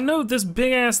this, so I know this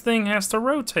big-ass thing has to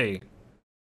rotate.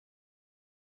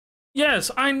 Yes,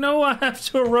 I know I have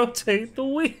to rotate the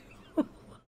wheel.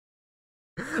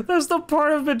 That's the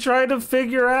part I've been trying to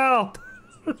figure out.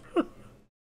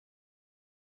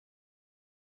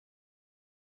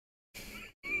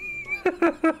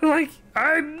 Like,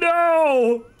 I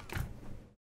know!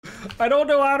 I don't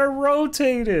know how to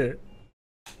rotate it.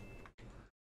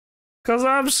 Cause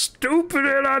I'm stupid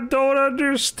and I don't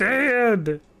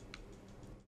understand.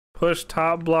 Push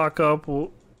top block up,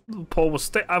 pole will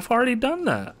stay. I've already done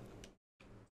that.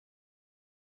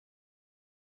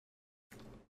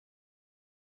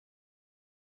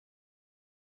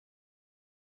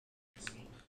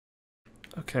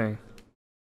 Okay.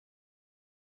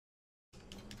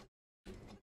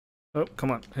 Oh,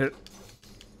 come on, hit.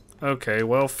 Okay,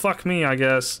 well, fuck me, I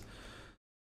guess.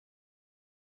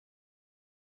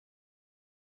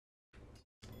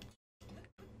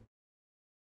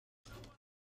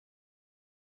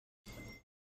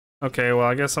 Okay, well,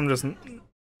 I guess I'm just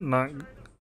not...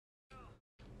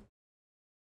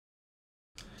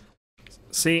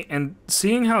 See, and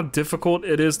seeing how difficult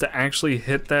it is to actually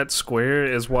hit that square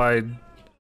is why...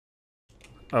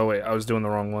 Oh wait, I was doing the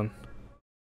wrong one.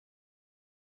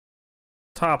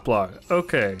 Top block,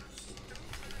 okay.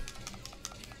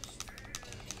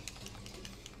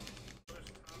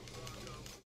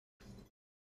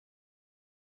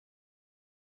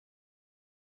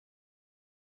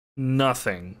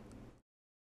 Nothing.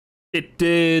 It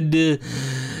did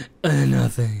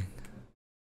nothing.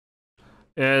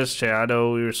 Yes,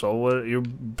 Shadow, you're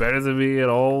better than me at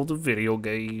all the video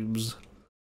games.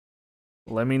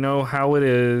 Let me know how it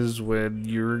is when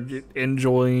you're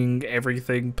enjoying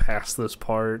everything past this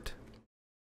part.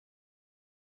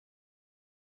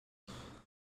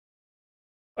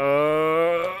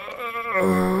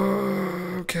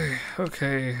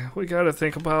 Okay. We gotta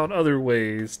think about other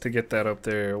ways to get that up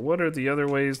there. What are the other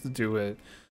ways to do it?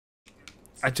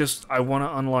 I want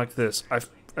to unlock this.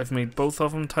 I've made both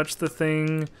of them touch the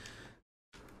thing.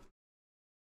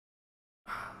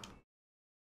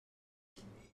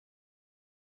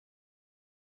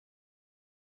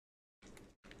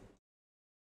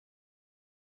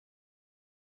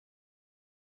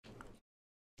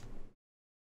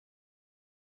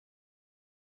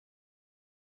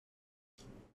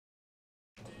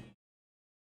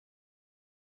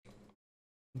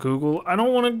 Google? I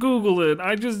don't want to Google it.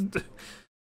 I just...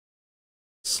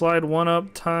 Slide one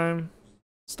up, time,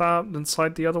 stop, then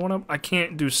slide the other one up. I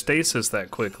can't do stasis that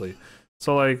quickly.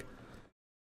 So, like...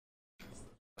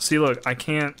 See, look, I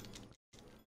can't...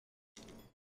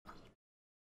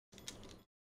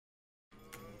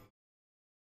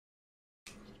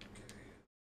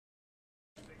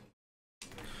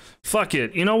 Fuck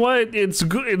it. You know what? It's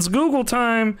Google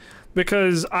time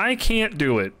because I can't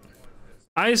do it.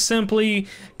 I simply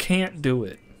can't do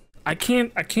it. I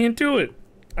can't do it.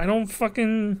 I don't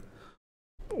fucking...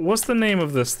 What's the name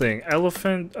of this thing?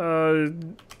 Elephant,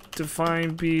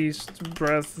 Divine Beast,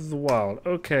 Breath of the Wild.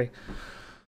 Okay.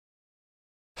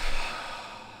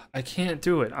 I can't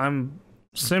do it. I'm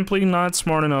simply not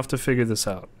smart enough to figure this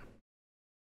out.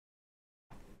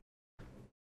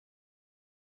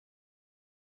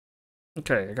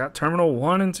 Okay, I got Terminal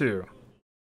 1 and 2.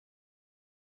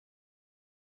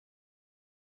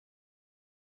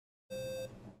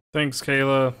 Thanks,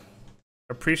 Kayla.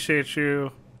 Appreciate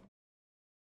you.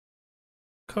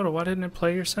 Coda, why didn't it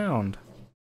play your sound?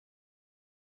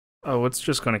 Oh, it's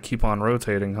just gonna keep on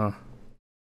rotating, huh?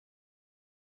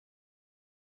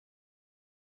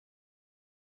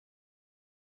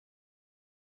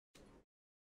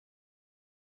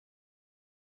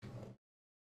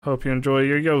 Hope you enjoy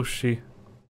your Yoshi.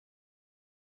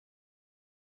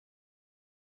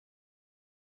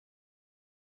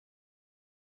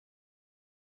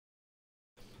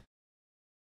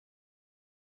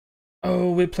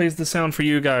 Oh, it plays the sound for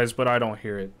you guys, but I don't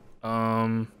hear it.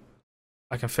 I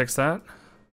can fix that.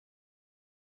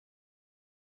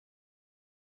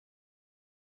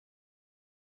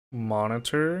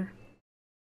 Monitor.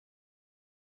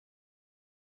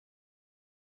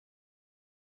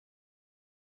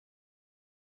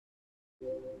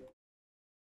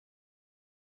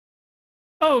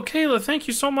 Oh, Kayla, thank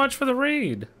you so much for the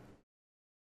raid.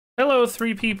 Hello,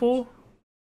 3 people.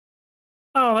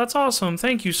 Oh, that's awesome.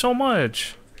 Thank you so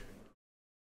much.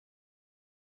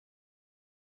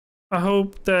 I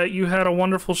hope that you had a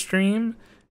wonderful stream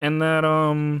and that,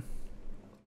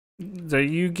 that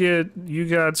you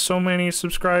got so many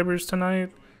subscribers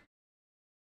tonight.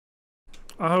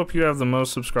 I hope you have the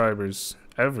most subscribers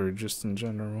ever, just in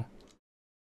general.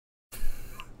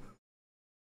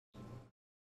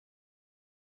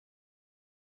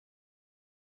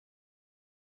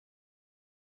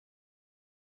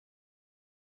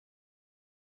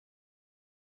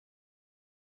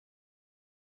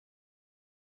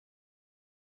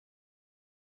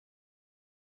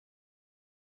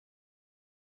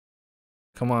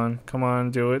 Come on,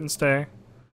 do it and stay.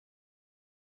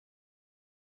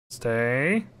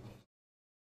 Stay.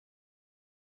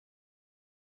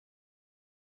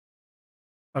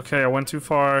 Okay, I went too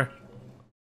far.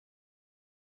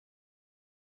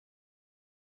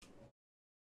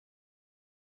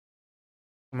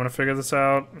 I'm gonna figure this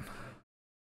out.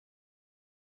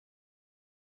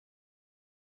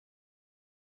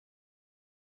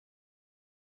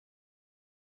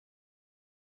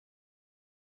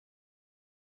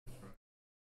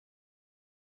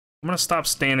 I'm gonna stop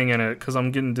standing in it because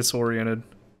I'm getting disoriented.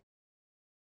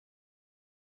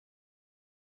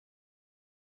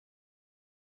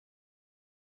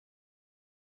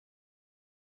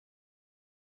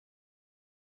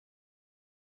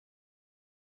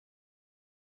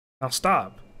 Now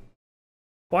stop.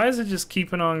 Why is it just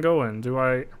keeping on going?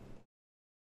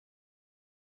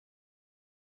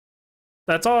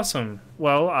 That's awesome.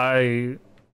 Well,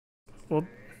 Well,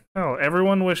 oh,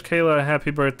 everyone wish Kayla a happy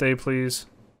birthday, please.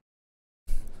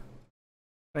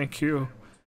 Thank you.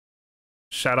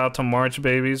 Shout out to March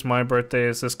babies. My birthday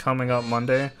is this coming up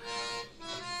Monday.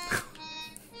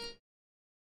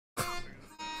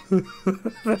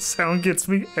 That sound gets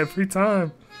me every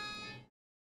time.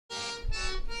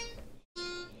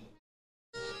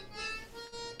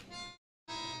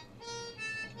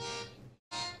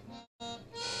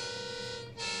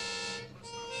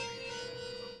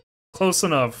 Close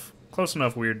enough. Close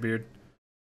enough, Weird Beard.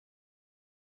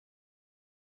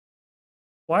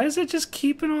 Why is it just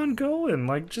keeping on going?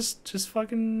 Like, just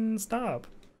fucking stop.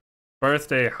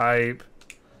 Birthday hype.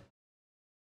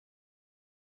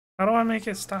 How do I make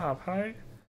it stop? How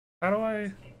do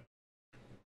I...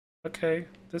 Okay,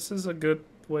 this is a good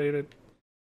way to...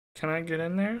 Can I get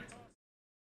in there?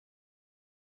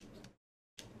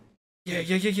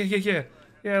 Yeah.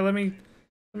 Yeah, let me,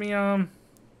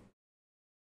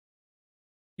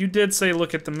 You did say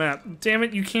look at the map. Damn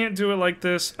it, you can't do it like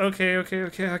this. Okay,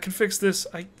 I can fix this.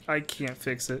 I can't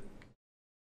fix it.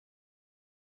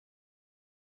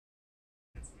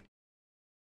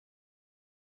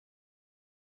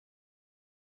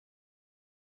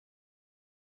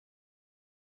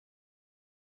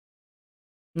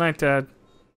 Night, Dad.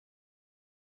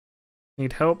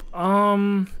 Need help?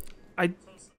 I...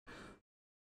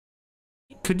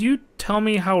 Could you tell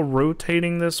me how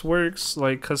rotating this works?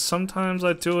 Like, cause sometimes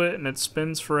I do it and it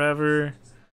spins forever.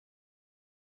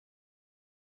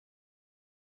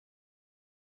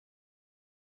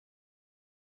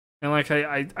 And like,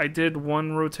 I did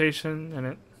one rotation and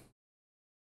it...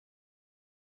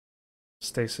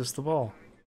 Stasis the ball.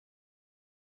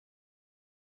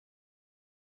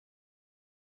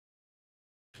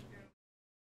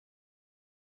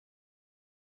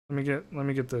 Let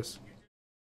me get this.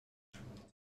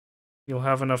 You'll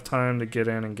have enough time to get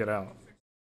in and get out.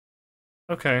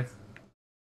 Okay.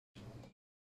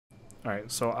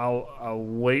 Alright, so I'll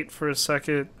wait for a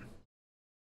second.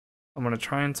 I'm gonna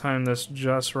try and time this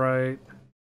just right.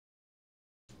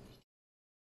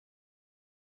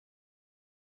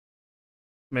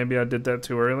 Maybe I did that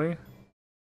too early.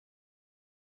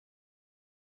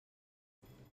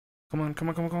 Come on.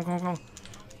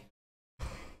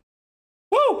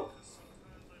 Woo!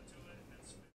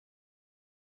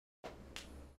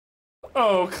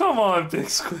 Oh, come on, Big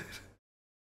Squid.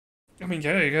 I mean,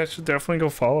 yeah, you guys should definitely go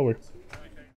follow her.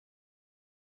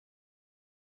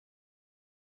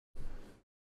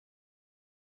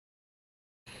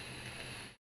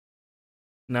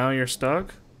 Now you're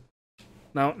stuck?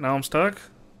 Now I'm stuck?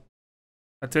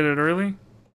 I did it early?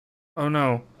 Oh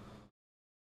no.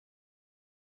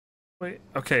 Wait,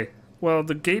 okay. Well,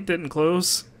 the gate didn't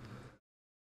close.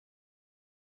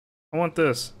 I want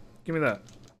this. Give me that.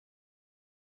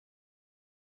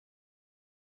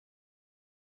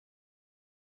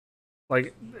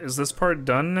 Like, is this part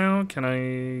done now? Can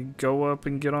I go up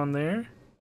and get on there?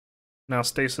 Now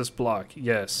stasis block,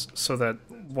 yes. So that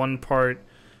one part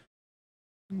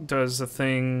does the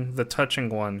thing, the touching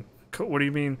one. What do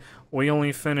you mean? We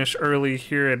only finish early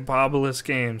here at Bobolus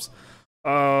Games.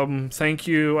 Thank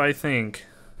you, I think.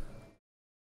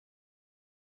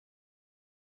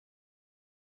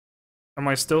 Am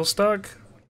I still stuck?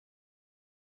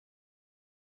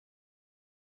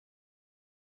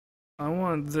 I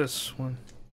want this one.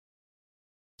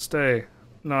 Stay.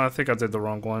 No, I think I did the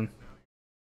wrong one.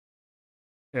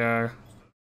 Yeah.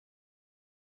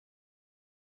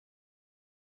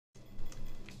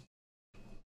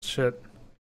 Shit.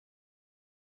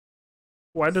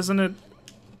 Why doesn't it...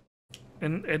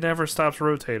 It never stops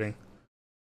rotating.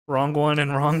 Wrong one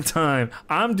and wrong time.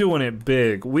 I'm doing it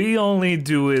big. We only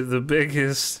do it the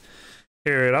biggest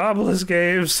here at Obelisk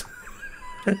Games.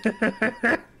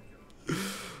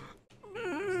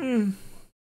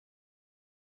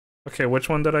 Okay, which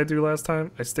one did I do last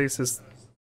time? I stasis...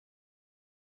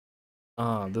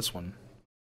 Ah, this one.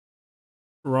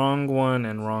 Wrong one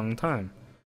and wrong time.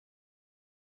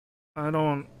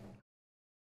 I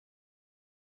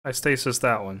stasis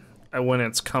that one. When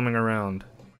it's coming around.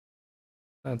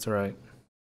 That's right.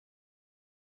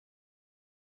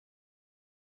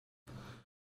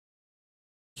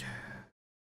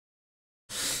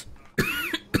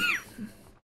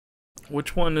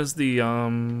 Which one is the,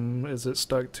 is it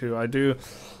stuck to? I do...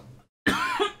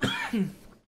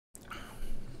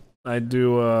 I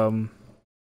do,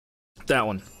 that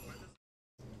one.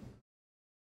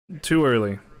 Too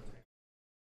early.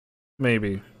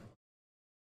 Maybe.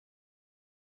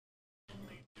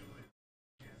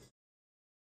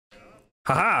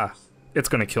 Haha! It's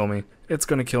gonna kill me. It's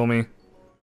gonna kill me.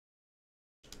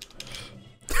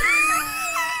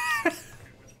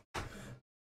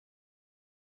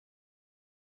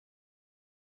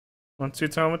 Once you're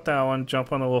done with that one,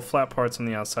 jump on the little flat parts on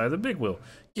the outside of the big wheel.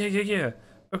 Yeah.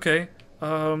 Okay.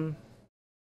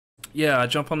 Yeah, I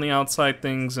jump on the outside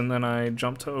things and then I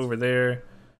jump to over there.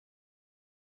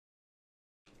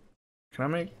 Can I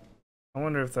make... I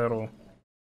wonder if that'll...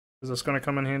 Is this gonna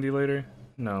come in handy later?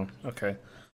 No. Okay.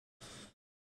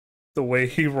 The way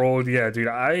he rolled, yeah, dude.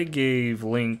 I gave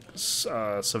Link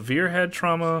severe head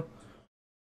trauma.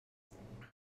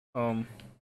 Don't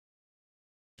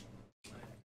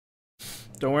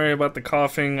worry about the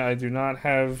coughing. I do not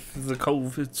have the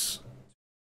COVIDs.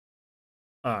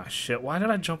 Ah, shit. Why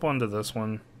did I jump onto this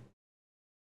one?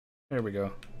 There we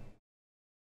go.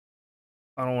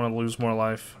 I don't want to lose more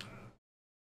life.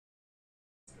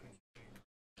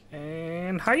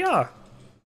 And hiya!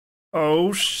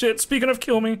 Oh shit, speaking of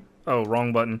kill me. Oh,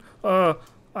 wrong button.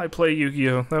 I play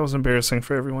Yu-Gi-Oh! That was embarrassing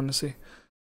for everyone to see.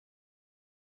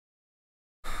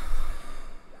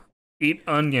 Eat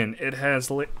onion. It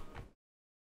has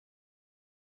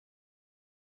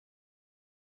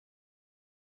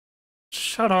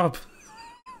Shut up.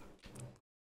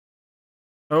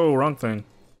 Oh, wrong thing.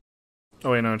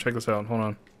 Oh wait, no, check this out. Hold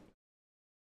on.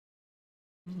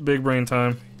 Big brain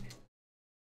time.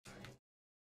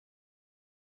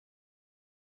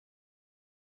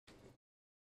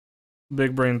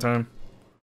 Big brain time.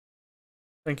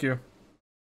 Thank you.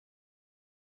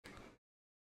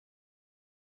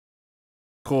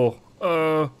 Cool.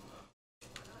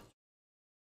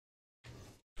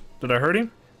 Did I hurt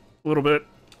him? A little bit.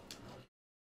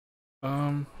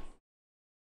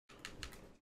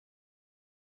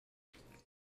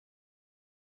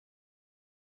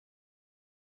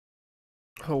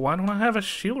 Oh, why don't I have a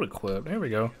shield equipped? There we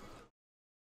go.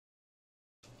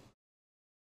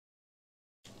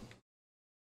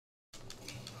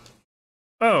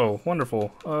 Oh,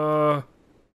 wonderful.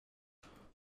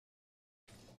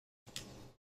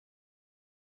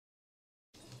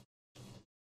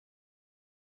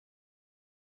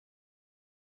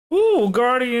 Ooh,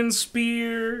 Guardian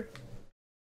Spear.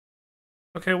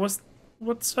 Okay, what's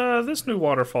this new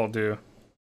waterfall do?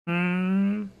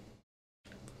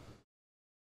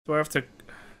 Do I have to...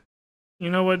 You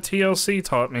know what TLC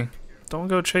taught me? Don't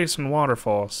go chasing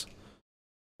waterfalls.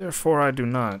 Therefore, I do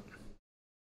not.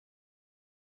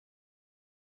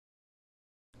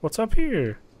 What's up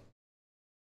here?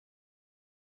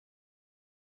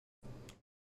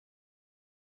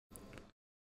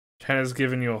 Chat has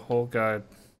given you a whole guide.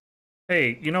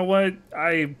 Hey, you know what?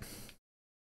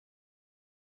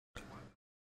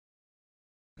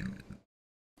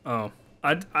 Oh.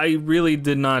 I really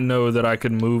did not know that I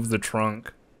could move the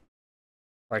trunk.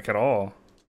 Like, at all.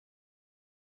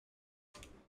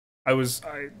 I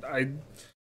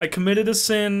committed a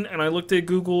sin, and I looked at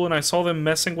Google, and I saw them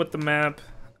messing with the map,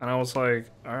 and I was like,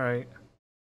 alright.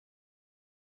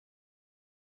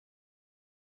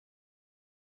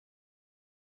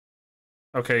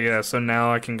 Okay, yeah, so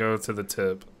now I can go to the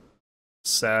tip.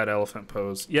 Sad elephant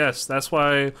pose. Yes, that's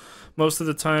why most of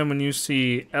the time when you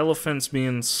see elephants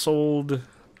being sold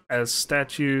as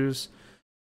statues,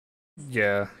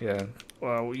 yeah.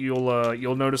 Well,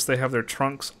 you'll notice they have their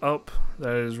trunks up.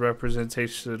 That is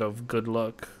representation of good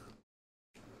luck.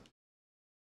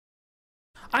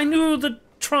 I knew the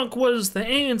trunk was the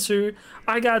answer,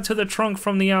 I got to the trunk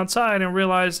from the outside and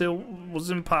realized it was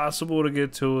impossible to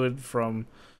get to it from...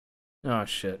 Oh,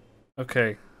 shit.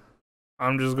 Okay.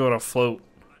 I'm just gonna float.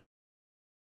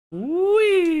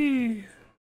 Whee!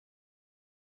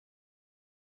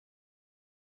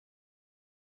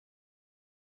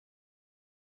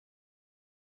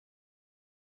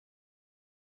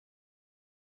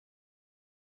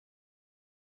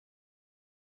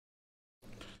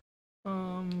 I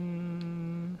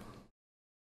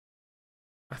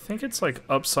think it's like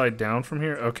upside down from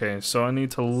here. Okay, so I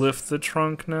need to lift the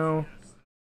trunk now.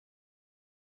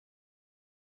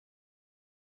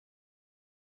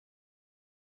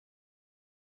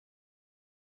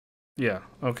 Yeah,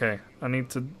 okay. I need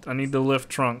to lift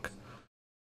trunk.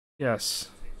 Yes.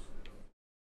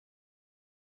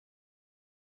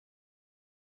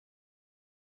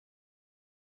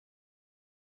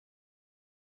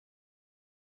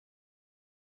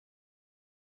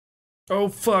 Oh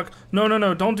fuck. No, no,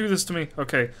 no, don't do this to me.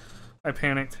 Okay. I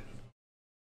panicked.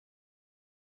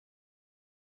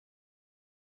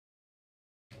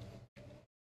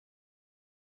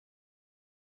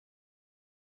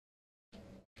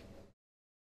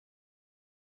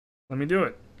 Let me do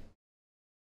it.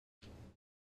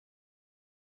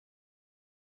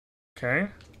 Okay.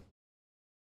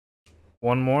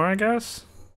 One more, I guess?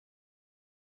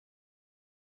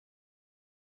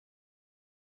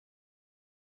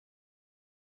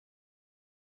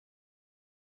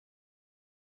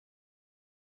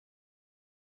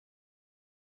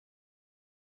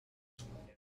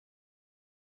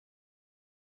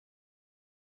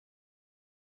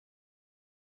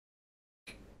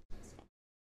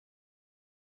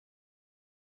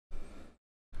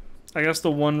 I guess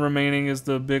the one remaining is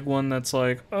the big one that's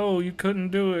like, oh, you couldn't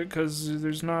do it because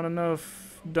there's not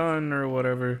enough done or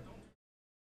whatever.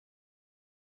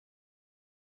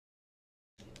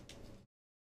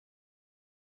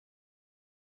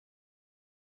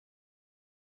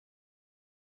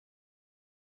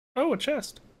 Oh, a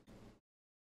chest.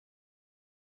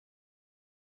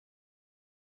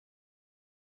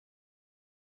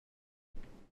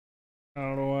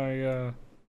 How do I,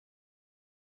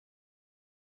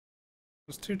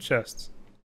 There's two chests.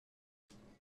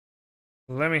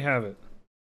 Let me have it.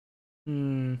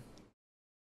 Hmm.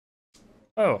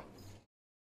 Oh.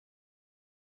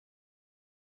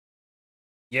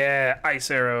 Yeah,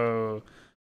 ice arrow.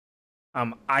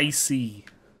 I'm icy.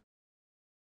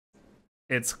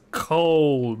 It's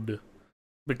cold.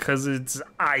 Because it's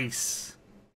ice.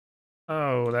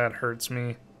 Oh, that hurts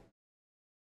me.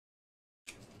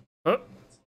 Oh.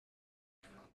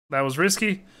 That was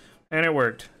risky, and it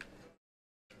worked.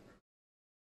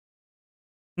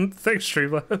 Thanks,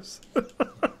 Streamlabs.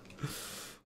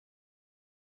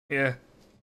 Yeah.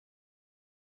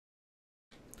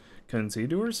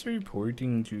 Considers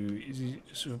reporting to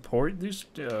support this.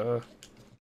 You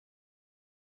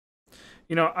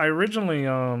know, I originally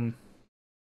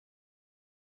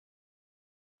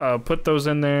put those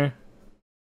in there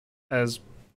as.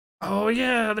 Oh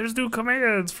yeah, there's new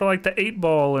commands for like the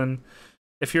 8-ball, and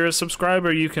if you're a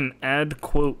subscriber, you can add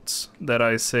quotes that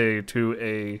I say to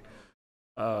a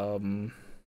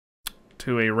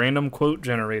random quote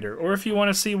generator. Or if you want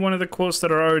to see one of the quotes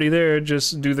that are already there,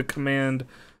 just do the command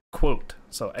quote.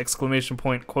 So exclamation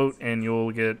point quote, and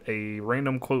you'll get a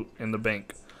random quote in the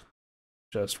bank.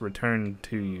 Just returned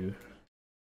to you.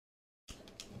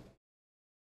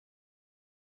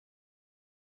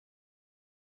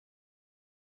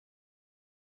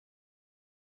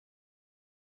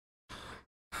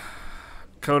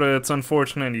 Coda, it's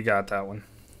unfortunate you got that one.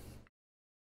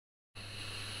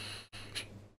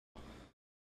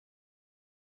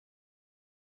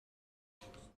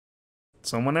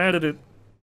 Someone added it.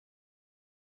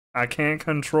 I can't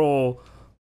control.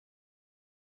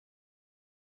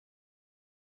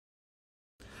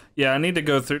 Yeah, I need to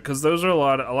go through, because those are a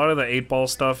lot of the 8-ball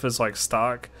stuff is like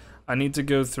stock. I need to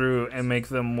go through and make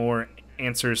them more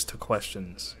answers to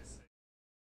questions.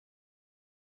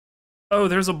 Oh,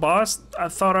 there's a boss? I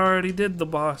thought I already did the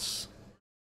boss.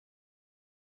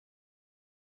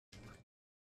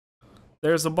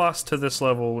 There's a boss to this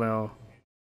level now.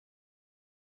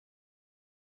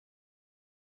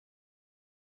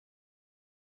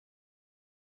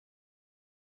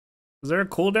 Is there a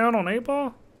cooldown on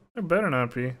 8-ball? There better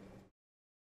not be.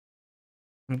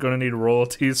 I'm gonna need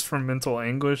royalties from mental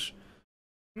anguish.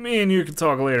 Me and you can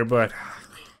talk later, but...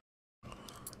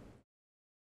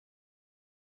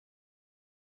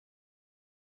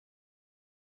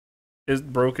 Is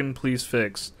broken, please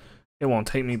fix. It won't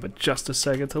take me but just a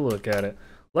second to look at it.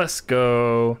 Let's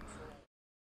go.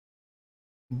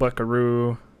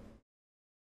 Buckaroo.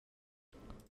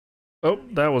 Oh,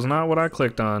 that was not what I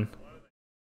clicked on.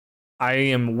 I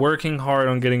am working hard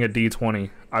on getting a D20.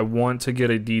 I want to get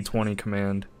a D20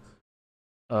 command.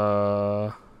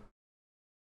 Uh...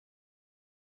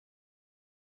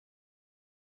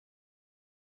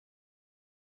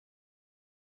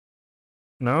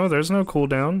 No, there's no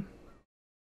cooldown.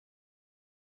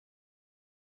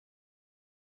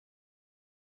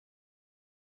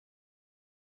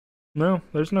 No,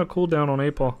 there's no cooldown on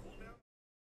 8-ball.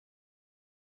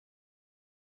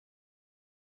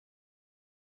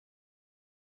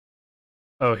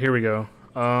 Oh, here we go.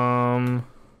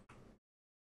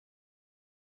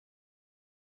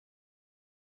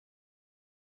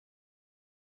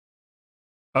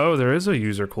 Oh, there is a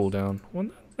user cooldown. Well,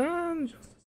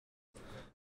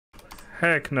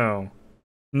 heck no.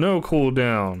 No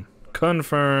cooldown.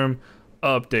 Confirm.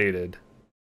 Updated.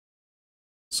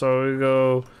 So we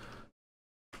go.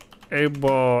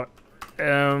 8-ball.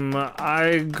 Am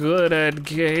I good at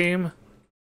game?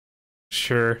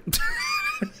 Sure.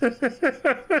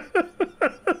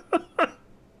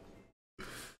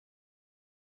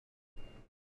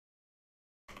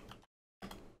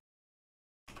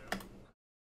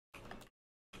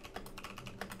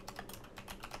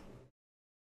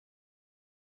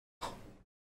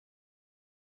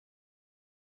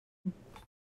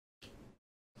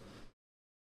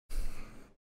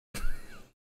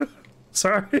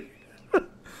 Sorry.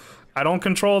 I don't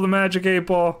control the magic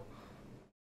 8-ball.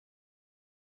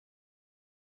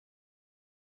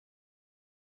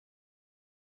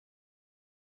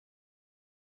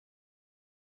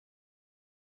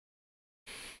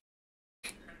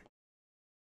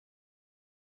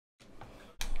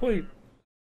 Wait.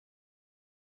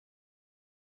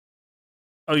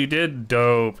 Oh, you did?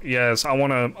 Dope. Yes, I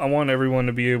want everyone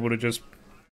to be able to just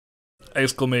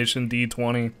exclamation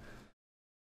D20.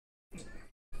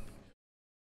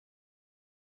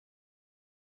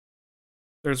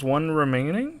 There's one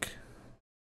remaining?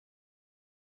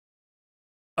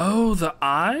 Oh, the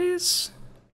eyes?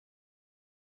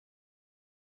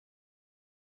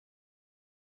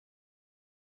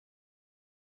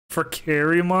 For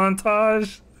carry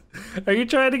montage? Are you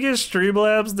trying to get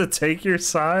Streamlabs to take your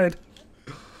side?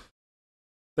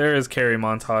 There is carry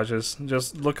montages.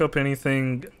 Just look up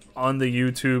anything on the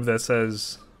YouTube that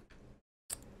says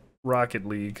Rocket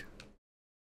League.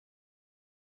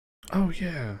 Oh,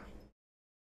 yeah.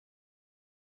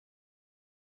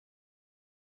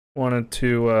 Wanted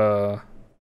to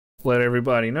let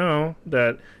everybody know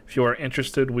that if you are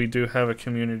interested, we do have a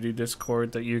community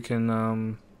Discord that you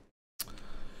can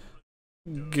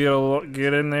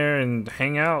get in there and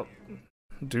hang out,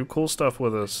 do cool stuff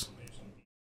with us.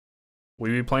 We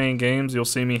be playing games. You'll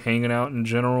see me hanging out in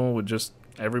general with just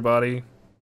everybody.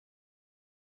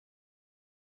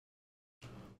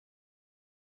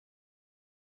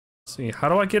 Let's see, how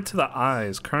do I get to the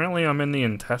eyes? Currently, I'm in the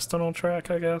intestinal tract,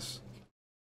 I guess.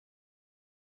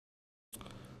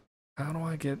 How do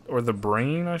I get, or the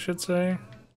brain, I should say?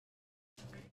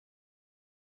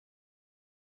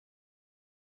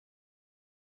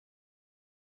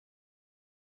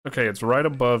 Okay, it's right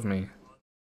above me.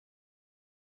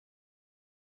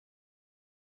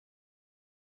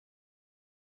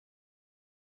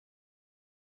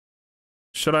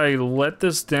 Should I let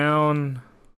this down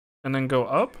and then go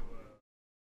up?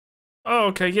 Oh,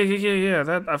 okay,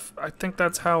 yeah. I think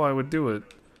that's how I would do it.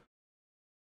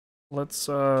 Let's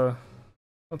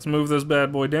move this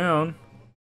bad boy down.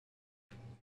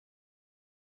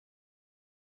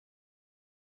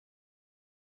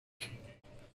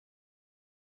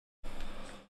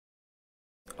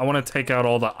 I want to take out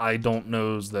all the I don't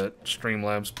knows that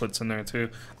Streamlabs puts in there too.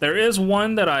 There is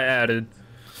one that I added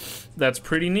that's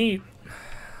pretty neat.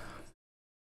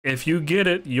 If you get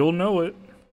it, you'll know it.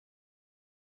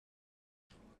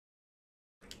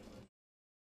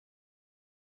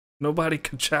 Nobody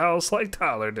ka-chows like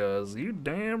Tyler does. You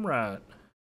damn right.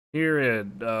 Here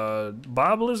at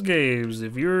Bobless Games,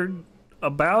 if you're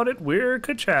about it, we're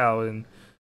ka-chowing.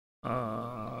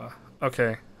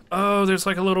 Okay. Oh, there's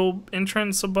like a little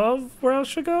entrance above where I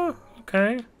should go?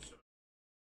 Okay.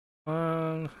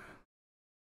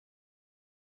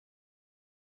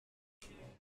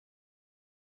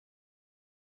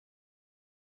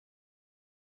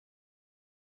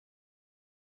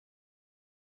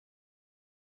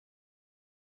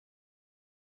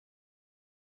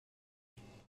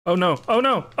 Oh no, oh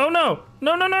no, oh no!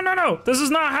 No! This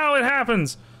is not how it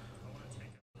happens!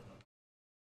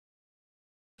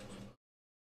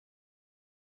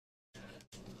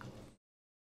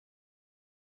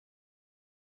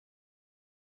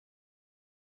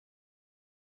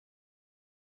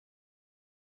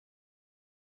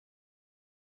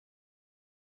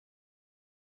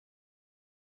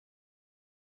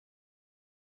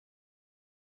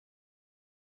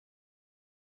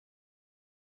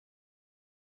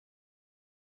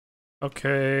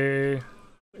 Okay.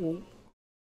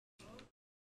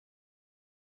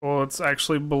 Well, it's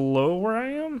actually below where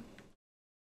I am?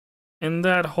 In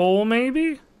that hole,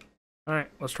 maybe?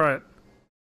 Alright, let's try it.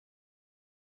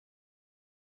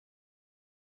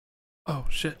 Oh,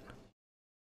 shit.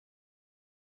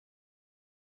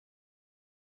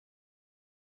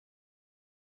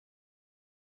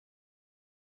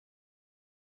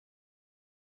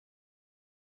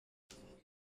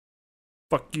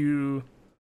 Fuck you.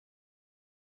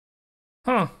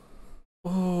 Huh.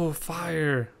 Oh,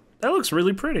 fire. That looks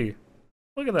really pretty.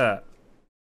 Look at that.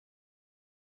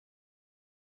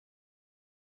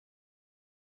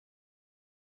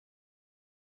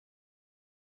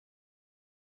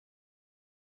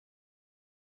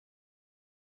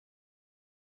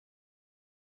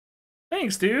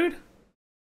 Thanks, dude.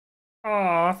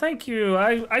 Aw, thank you.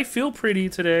 I feel pretty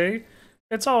today.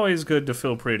 It's always good to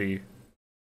feel pretty.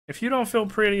 If you don't feel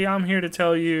pretty, I'm here to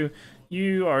tell you,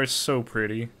 you are so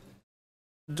pretty.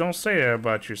 Don't say that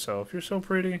about yourself. You're so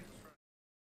pretty.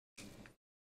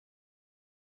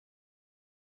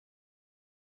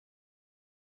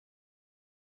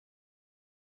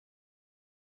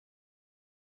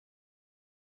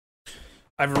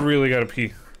 I've really got to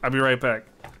pee. I'll be right back.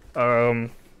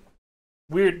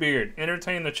 Weird Beard,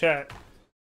 entertain the chat.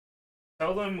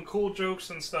 Tell them cool jokes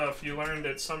and stuff you learned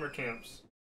at summer camps.